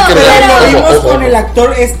 Es difícil que lo Pero lo gane. vimos Ojo. con el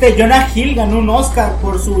actor Jonah Hill, ganó un Oscar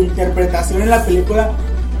por su interpretación en la película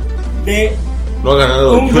de No ha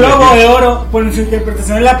ganado. un Globo de Oro, por su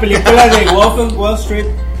interpretación en la película de Wolf of Wall Street,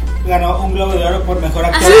 ganó un Globo de Oro por mejor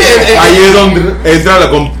actor. Ahí es donde entra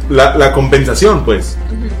la compensación, pues.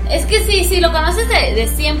 Es que si lo conoces de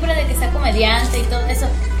siempre, de que sea comediante y todo eso,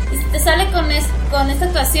 y si te sale con esta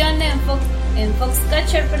actuación en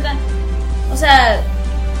Foxcatcher, ¿verdad? O sea,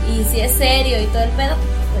 y si es serio y todo el pedo,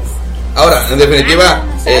 pues... Ahora, en definitiva,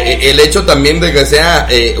 no sabes. el hecho también de que sea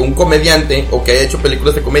un comediante o que haya hecho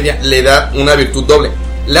películas de comedia le da una virtud doble.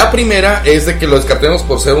 La primera es de que lo descartemos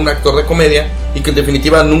por ser un actor de comedia y que en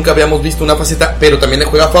definitiva nunca habíamos visto una faceta, pero también le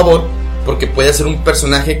juega a favor porque puede ser un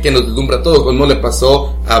personaje que nos deslumbra a todos, como le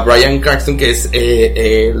pasó a Bryan Cranston, que es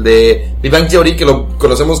el de Big Bang Theory, que lo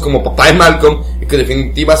conocemos como papá de Malcolm, y que en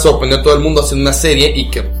definitiva sorprendió a todo el mundo haciendo una serie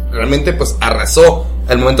y que realmente pues arrasó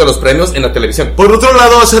al momento de los premios en la televisión. Por otro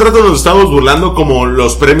lado, hace rato nos estábamos burlando como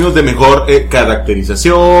los premios de mejor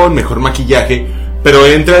caracterización, mejor maquillaje, pero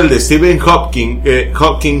entra el de Stephen Hawking,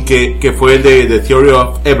 que fue el de The Theory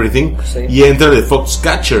of Everything, Sí. y entra el de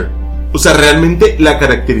Foxcatcher. O sea, realmente la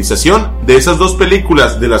caracterización de esas dos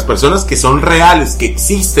películas, de las personas que son reales, que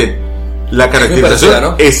existen, la caracterización parecida,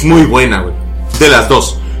 ¿no? es muy buena, güey, de las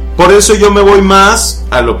dos. Por eso yo me voy más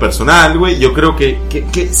a lo personal, güey. Yo creo que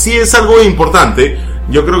sí es algo importante.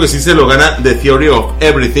 Yo creo que sí se lo gana The Theory of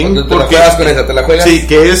Everything. ¿Te la juegas con esa? ¿Te la juegas? Sí,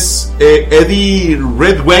 que es Eddie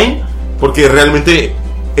Redmayne, porque realmente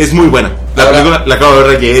es muy buena. La Ahora- película la acabo de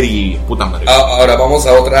ver ayer y puta madre. Ahora vamos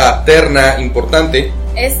a otra terna importante.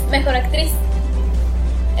 Es mejor actriz.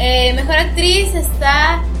 Mejor actriz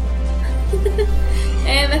está.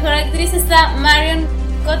 Mejor actriz está Marion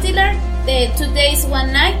Cotillard de 2 Days,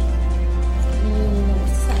 One Night.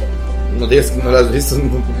 No digas que no la has visto.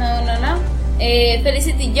 No.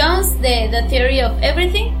 Felicity Jones de The Theory of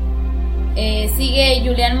Everything. Sigue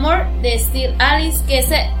Julianne Moore de Still Alice. Que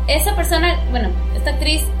esa persona, bueno, esta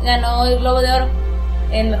actriz ganó el Globo de Oro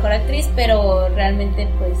en mejor actriz, pero realmente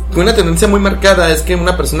pues Una tendencia muy marcada es que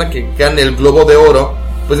una persona que gane el Globo de Oro,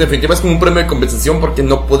 pues en definitiva es como un premio de compensación porque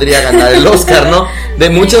no podría ganar el Oscar, ¿no?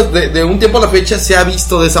 De un tiempo a la fecha se ha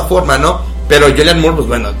visto de esa forma, ¿no? Pero Julianne Moore, pues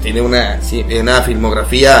bueno, tiene una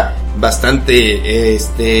filmografía bastante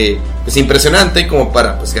pues impresionante como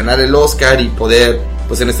para pues ganar el Oscar y poder,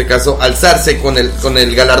 pues en este caso, alzarse con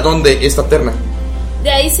el galardón de esta terna.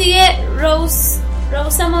 de ahí sigue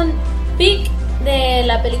Rosamund Pike de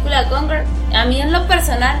la película Gonger. A mí en lo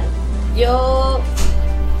personal, yo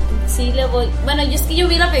sí le voy. Bueno, yo es que yo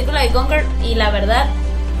vi la película de Gonger y la verdad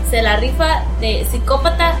se la rifa de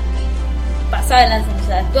psicópata pasada de lanza. O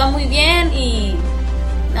sea, actúa muy bien y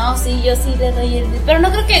no, sí, yo sí le doy pero no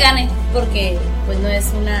creo que gane porque pues no es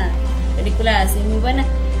una película así muy buena.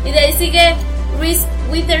 Y de ahí sigue Reese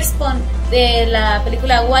Witherspoon de la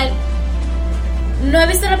película Wild. No he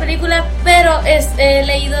visto la película, pero he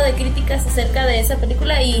leído de críticas acerca de esa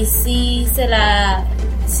película y sí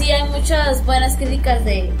hay muchas buenas críticas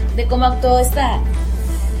de cómo actuó esta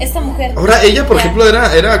mujer. Ahora, ella, por ejemplo,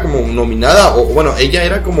 era como nominada, o bueno, ella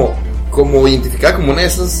era como identificada como una de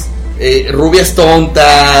esas rubias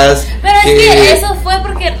tontas. Pero es que eso fue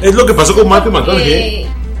porque... Es lo que pasó con Matthew McConaughey.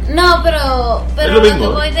 No, pero es lo lo mismo,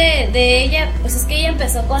 que voy de ella, pues es que ella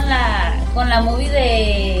empezó con la movie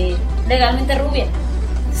de Legalmente Rubia.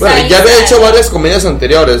 Bueno, O sea, ya había ella- hecho varias comedias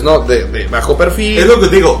anteriores, ¿no? De bajo perfil. Es lo que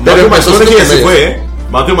te digo, Pero Matthew empezó McConaughey haciendo así comedias. fue,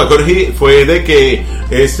 Matthew McConaughey fue de que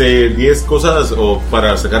 10 cosas o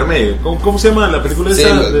para sacarme, ¿cómo se llama la película Sí,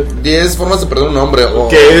 esa? 10 formas de perder un hombre. O...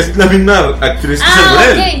 Que es la misma actriz que sale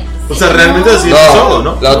con él. O sea, realmente así empezó,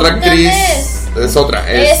 ¿no? La otra actriz Entonces, es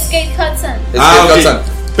otra. Es Kate Hudson. Es Ah, Kate ok. Hudson.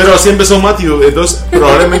 Pero así empezó Matthew, entonces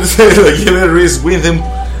probablemente se lo lleve Reese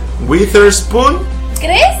Witherspoon.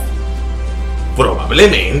 ¿Crees?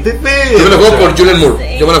 Probablemente, pero... Yo me la juego por Julianne Moore.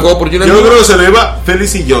 Sí. Yo me la juego por Julianne Yo Moore. creo que se lo lleva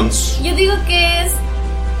Felicity Jones. Yo digo que es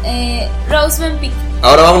Rosamund Pike.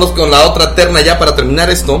 Ahora vámonos con la otra terna ya para terminar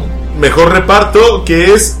esto. Mejor reparto,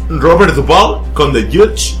 que es Robert Duvall con The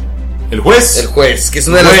Judge, el juez. El juez, que es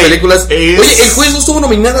una de las Güey, películas. es- Oye, el juez no estuvo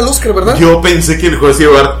nominada al Oscar, ¿verdad? Yo pensé que el juez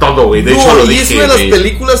iba a llevar todo, güey. De hecho, No, lo y dije. es una de las güey.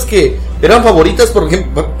 películas que eran favoritas, por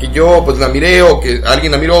ejemplo, que yo pues la miré o que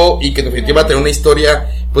alguien la miró y que en definitiva tenía una historia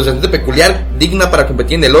pues bastante peculiar, digna para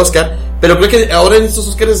competir en el Oscar. Pero creo que ahora en estos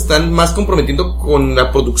Oscars están más comprometiendo con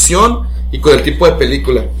la producción y con el tipo de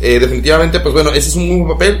película. Definitivamente, pues bueno, ese es un muy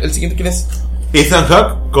buen papel. ¿El siguiente quién es? Ethan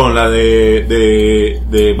Hawke con la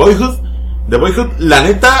de Boyhood. De Boyhood, la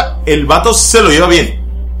neta, el vato se lo lleva bien.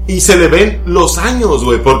 Y se le ven los años,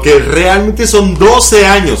 güey, porque realmente son 12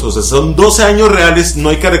 años, o sea, son 12 años reales, no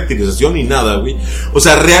hay caracterización ni nada, güey. O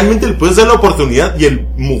sea, realmente le puedes dar la oportunidad y el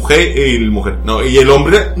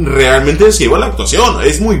hombre realmente se lleva la actuación,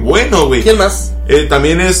 es muy bueno, güey. ¿Quién más?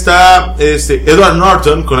 También está Edward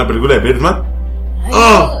Norton con la película de Birdman.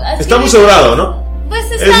 Está muy sobrado, ¿no? Pues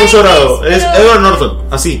está es muy sobrado, pero... es Edward Norton,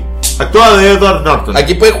 así. Actúa de Edward Norton.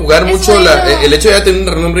 Aquí puede jugar Es mucho bueno. el hecho de ya tener un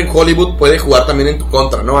renombre en Hollywood puede jugar también en tu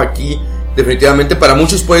contra, ¿no? Aquí definitivamente para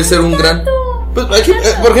muchos puede ser un gran... Pues, aquí,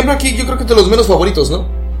 por ejemplo, aquí yo creo que es de los menos favoritos, ¿no?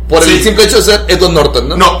 Por el simple hecho de ser Edward Norton,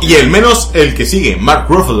 ¿no? No, y el que sigue, Mark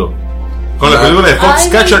Ruffalo, con la película de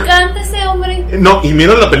Foxcatcher. Me encanta ese hombre. No, y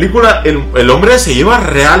mira la película, el hombre se lleva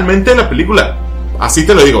realmente la película. Así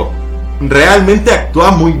te lo digo. Realmente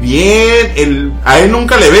actúa muy bien. A él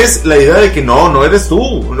nunca le ves la idea de que no eres tú.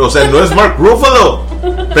 O sea, no es Mark Ruffalo.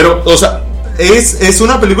 Pero, o sea, es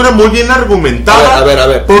una película muy bien argumentada. A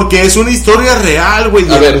ver. Porque es una historia real, güey.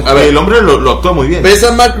 A ver. El hombre lo actúa muy bien. ¿Ves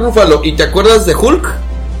a Mark Ruffalo y te acuerdas de Hulk?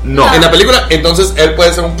 No. En la película, entonces él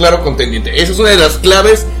puede ser un claro contendiente. Esa es una de las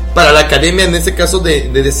claves para la academia en este caso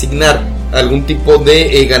de designar algún tipo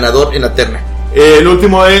de ganador en la terna. El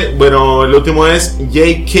último es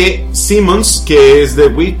J.K. Simmons, que es de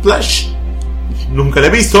Whiplash. Nunca la he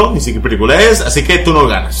visto, ni sé qué película es, así que tú no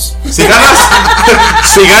ganas. Si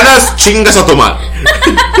ganas, chingas a tomar.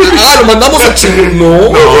 Lo mandamos a chingar.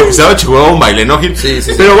 No, se va a chingar un baile, ¿no, Gil? Sí.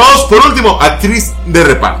 Pero vamos por último, actriz de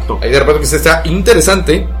reparto. Hay de reparto que se está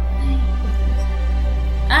interesante.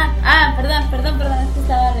 Perdón, es que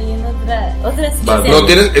estaba leyendo otra Vale. No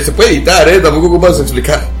tienes, se puede editar, tampoco ocupas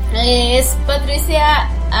explicar. Es Patricia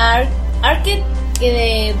Arquette, que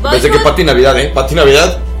de Boyhood. Pensé que Pati Navidad, Pati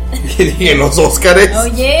Navidad en los Oscares.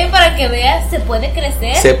 Oye, para que veas, se puede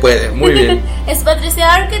crecer. Se puede, muy bien. Es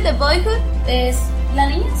Patricia Arquette de Boyhood. Es la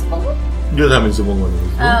niña, supongo. Yo también supongo.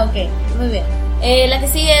 Ok, muy bien. La que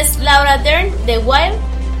sigue es Laura Dern de Wild.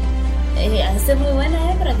 Está muy buena,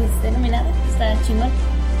 para que esté nominada. Está chingón.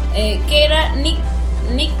 Que era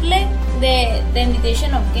Nickle de The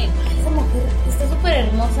Invitation of Game. Esa mujer está súper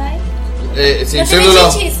hermosa, Si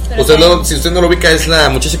usted no lo ubica, es la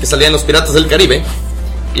muchacha que salía en Los Piratas del Caribe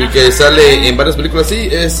y que sale en varias películas. Sí,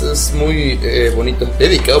 es muy bonita. He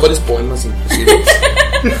dedicado varios poemas, inclusive.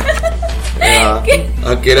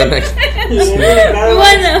 Que eran bueno,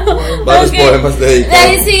 varios poemas dedicados. De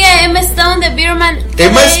ahí sigue Emma Stone de Birdman.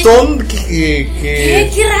 Emma Stone,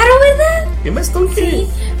 qué raro, ¿verdad? Emma Stone, sí.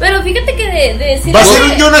 Pero fíjate que va a ser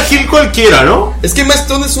un Jonah Hill cualquiera, ¿no? Es que Emma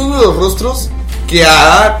Stone es uno de los rostros que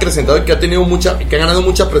ha acrecentado y que ha tenido que ha ganado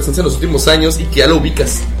mucha presencia en los últimos años y que ya lo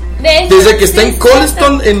ubicas. Desde que está en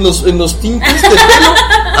Colston en los tintes de pelo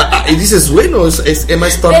y dices, bueno, es Emma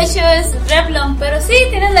Stone. De hecho es Revlon, pero sí,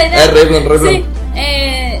 tienes la idea. Revlon. Sí,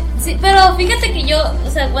 sí, pero fíjate que yo,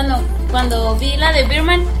 o sea, cuando vi la de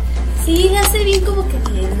Birdman, sí, hace bien como que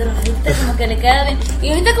drogadita, como que le queda bien. Y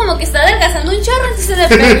ahorita como que está adelgazando un chorro, entonces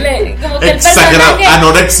como que el personaje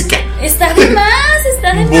anoréxica. Está de más.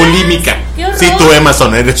 Bulímica. Sí, tú, Emma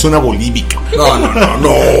Stone, eres una bulímica.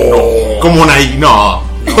 No. Como una no.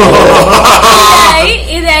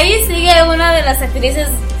 Y de ahí sigue una de las actrices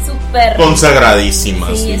súper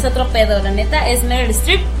consagradísimas. Sí, es otro pedo, la neta. Es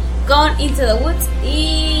N.E.R.D con Into the Woods.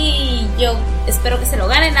 Y yo espero que se lo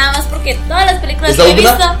gane, nada más porque todas las películas que he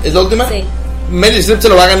visto. ¿Es la última? Sí. Meryl Streep se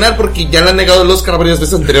lo va a ganar porque ya le han negado el Oscar varias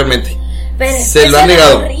veces anteriormente. Pero se lo han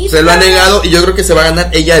negado y yo creo que se va a ganar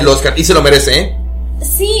ella el Oscar y se lo merece,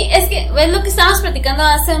 Sí, es que es lo que estábamos platicando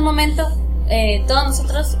hace un momento, todos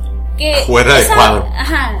nosotros. Fuera de cuadro.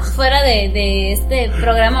 Fuera de este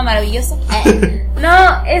programa maravilloso.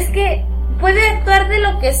 No, es que puede actuar de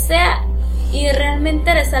lo que sea y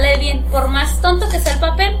realmente le sale bien. Por más tonto que sea el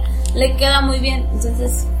papel, le queda muy bien.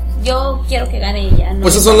 Entonces, yo quiero que gane ella.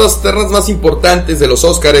 Pues esas son las ternas más importantes de los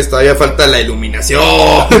Oscars. Todavía falta la iluminación,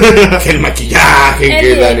 que el maquillaje,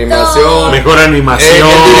 que la animación. Mejor animación.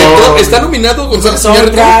 El director está nominado González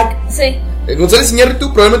Iñárritu. Sí. González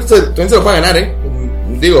Iñárritu probablemente también se lo va a ganar,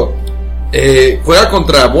 Digo, juega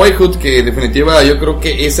contra Boyhood, que en definitiva yo creo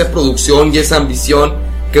que esa producción y esa ambición,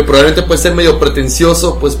 que probablemente puede ser medio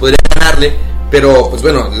pretencioso, pues podría ganarle. Pero pues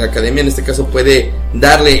bueno, la academia en este caso puede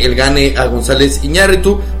darle el gane a González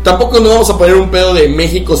Iñárritu. Tampoco nos vamos a poner un pedo de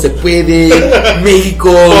México se puede,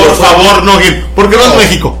 México. Por favor, no, Gil. ¿Por qué no es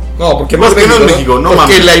México? No, porque no es México, no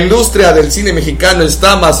porque mames. La industria del cine mexicano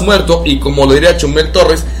está más muerto, y como lo diría Chumel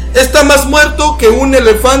Torres, está más muerto que un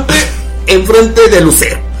elefante enfrente de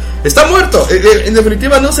Lucero. Está muerto. En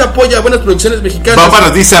definitiva no se apoya a buenas producciones mexicanas. Va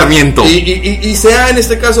para ti, Sarmiento. Y se ha, en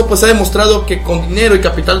este caso, pues ha demostrado que con dinero y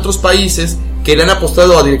capital de otros países que le han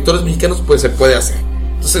apostado a directores mexicanos, pues se puede hacer.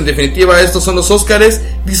 Entonces, en definitiva, estos son los Oscares.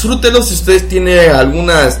 Disfrútenlos. Si ustedes tienen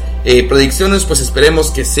algunas predicciones, pues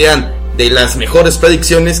esperemos que sean de las mejores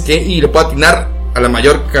predicciones y le pueda atinar a la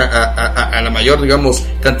mayor, digamos,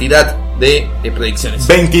 cantidad de predicciones.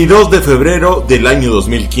 22 de febrero del año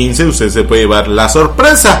 2015, usted se puede llevar la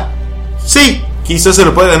sorpresa. Sí, quizás se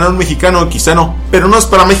lo puede ganar un mexicano, quizá no, pero no es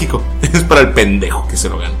para México, es para el pendejo que se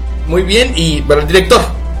lo gana. Muy bien, y para el director,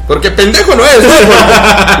 porque pendejo no es,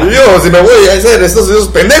 ¿no? Yo, si me voy a hacer esos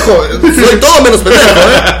pendejo, soy todo menos pendejo,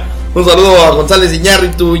 Un saludo a González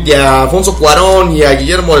Iñárritu y a Alfonso Cuarón y a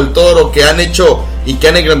Guillermo del Toro, que han hecho y que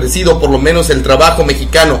han engrandecido por lo menos el trabajo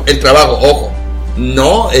mexicano. El trabajo, ojo,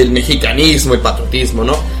 no el mexicanismo, el patriotismo,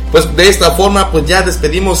 ¿no? Pues de esta forma, pues ya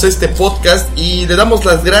despedimos este podcast y le damos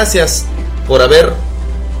las gracias por haber,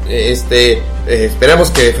 esperamos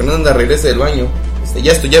que Fernanda regrese del baño.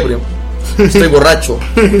 Ya estoy ebrio, estoy borracho,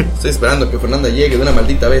 estoy esperando que Fernanda llegue de una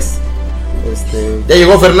maldita vez. Ya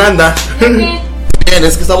llegó Fernanda. Bien,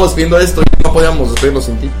 es que estamos viendo esto y no podíamos despedirlo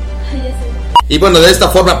sin ti. Y bueno, de esta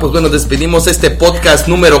forma, pues bueno, despedimos este podcast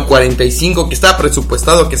número 45 que estaba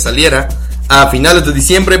presupuestado que saliera a finales de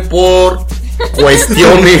diciembre por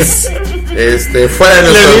cuestiones fuera de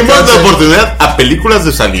nuestro Le dimos alcance. la oportunidad a películas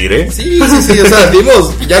de salir, Sí, o sea,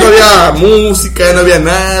 dimos, ya no había música, ya no había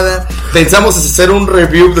nada. Pensamos hacer un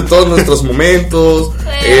review de todos nuestros momentos.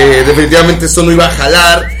 Definitivamente eso no iba a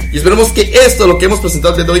jalar. Y esperemos que esto, lo que hemos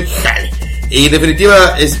presentado el día de hoy, jale. Y en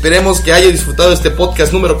definitiva, esperemos que haya disfrutado este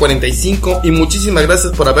podcast número 45. Y muchísimas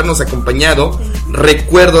gracias por habernos acompañado.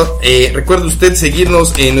 Recuerde usted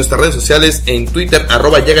seguirnos en nuestras redes sociales, en Twitter,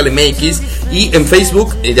 @llegalemx, y en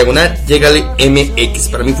Facebook, @llegalemx.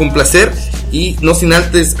 Para mí fue un placer. Y no sin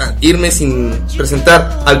antes irme sin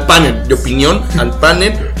presentar al panel de opinión, al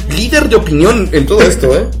panel líder de opinión en todo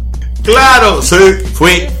esto, Claro,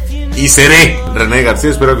 fui y seré René García.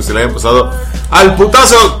 Espero que se le hayan pasado al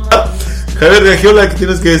putazo. Javier Gagiola, ¿qué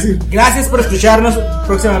tienes que decir? Gracias por escucharnos.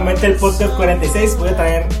 Próximamente el podcast 46 voy a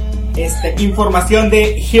traer información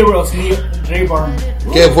de Heroes Reborn,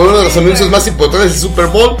 que fue uno de los anuncios más importantes del Super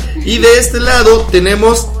Bowl. Y de este lado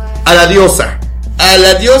tenemos a la diosa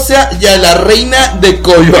y a la reina de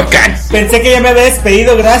Coyoacán. Pensé que ya me había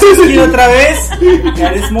despedido. Gracias, Gil, otra vez.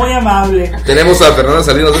 Eres muy amable. Tenemos a Fernanda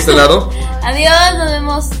Salinas de este lado.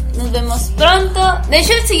 Adiós, nos vemos pronto. De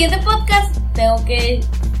hecho, el siguiente podcast tengo que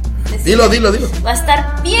Dilo. va a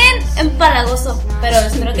estar bien empalagoso, pero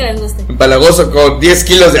espero que les guste. Empalagoso con 10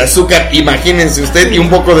 kilos de azúcar, imagínense usted, y un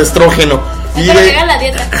poco de estrógeno. Y haga la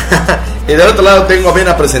dieta. Y del otro lado tengo a bien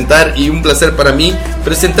a presentar, y un placer para mí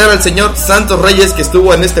presentar al señor Santos Reyes, que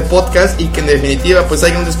estuvo en este podcast y que en definitiva pues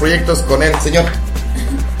hay grandes proyectos con él, señor.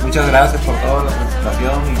 Muchas gracias por toda la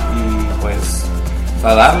presentación y pues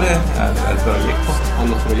a darle al proyecto, o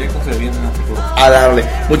los proyectos que vienen a futuro. A darle.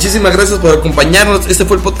 Muchísimas gracias por acompañarnos. Este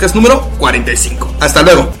fue el podcast número 45. Hasta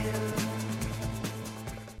luego.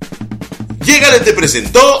 Llégale te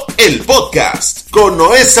presentó el podcast con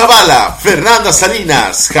Noé Zavala, Fernanda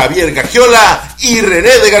Salinas, Javier Gagiola y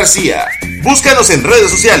René de García. Búscanos en redes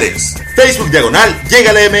sociales: Facebook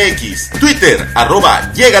 /Llégale MX, Twitter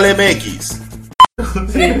 @Llégale MX.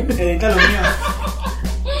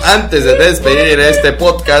 Antes de despedir este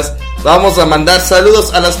podcast, vamos a mandar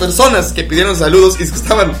saludos a las personas que pidieron saludos y que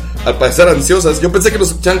estaban al parecer ansiosas. Yo pensé que nos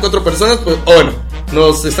escuchaban 4 personas, pues bueno,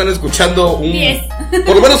 nos están escuchando 10.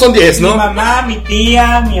 Por lo menos son 10, ¿no? Mi mamá, mi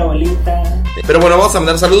tía, mi abuelita. Pero bueno, vamos a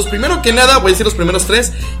mandar saludos. Primero que nada, voy a decir los primeros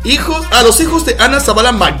 3 hijos. A los hijos de Ana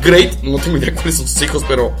Zavala McGrath. No tengo idea cuáles son sus hijos,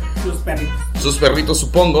 pero sus perritos,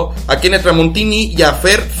 supongo. A Kenneth Tramontini y a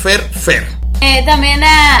Fer. También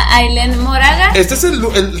a Aileen Moraga. Este es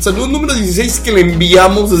el saludo número 16 que le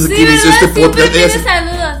enviamos desde que inició este podcast. Tiene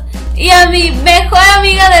saludos. Y a mi mejor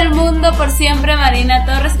amiga del mundo por siempre, Marina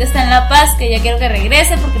Torres, que está en La Paz, que ya quiero que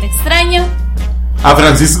regrese porque le extraño. A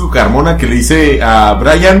Francisco Carmona, que le dice a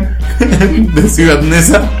Brian de Ciudad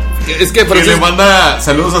Neza que le manda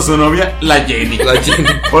saludos a su novia, la Jenny.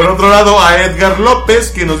 Por otro lado, a Edgar López,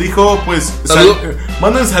 que nos dijo, pues,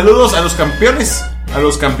 manden saludos a los campeones, a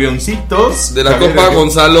los campeoncitos de la Copa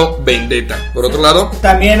Gonzalo Vendetta. Por otro lado,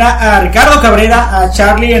 también a Ricardo Cabrera, a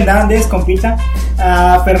Charlie Hernández, compita,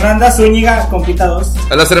 a Fernanda Zúñiga, compita 2,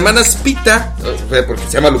 a las hermanas Pita, porque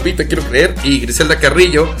se llama Lupita, quiero creer, y Griselda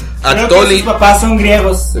Carrillo, a creo Tony. Que sus papás son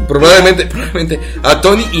griegos. Probablemente. A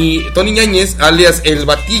Tony Ñañez, alias El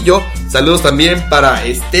Batillo. Saludos también para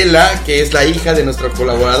Estela, que es la hija de nuestro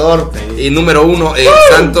colaborador número 1,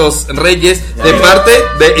 Santos Reyes, de parte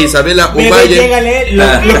de Isabela Uvalle. Llégale,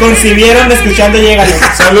 lo concibieron escuchando Llégale.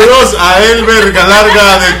 Saludos a Elber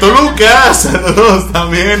Galarga de Toluca. Saludos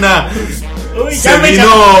también a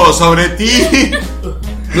Sevino sobre ti.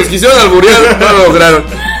 Nos quisieron alburear, no lo lograron.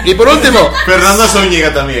 Y por último, Fernando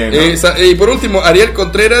Zúñiga también, ¿no? Y por último, Ariel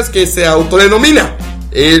Contreras, que se autodenomina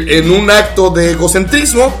en un acto de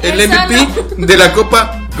egocentrismo el MVP de la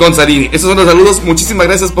Copa Gonzalini. Esos son los saludos. Muchísimas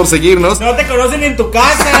gracias por seguirnos. No te conocen en tu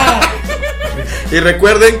casa. Y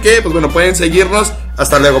recuerden que, pues bueno, pueden seguirnos.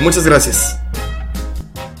 Hasta luego. Muchas gracias.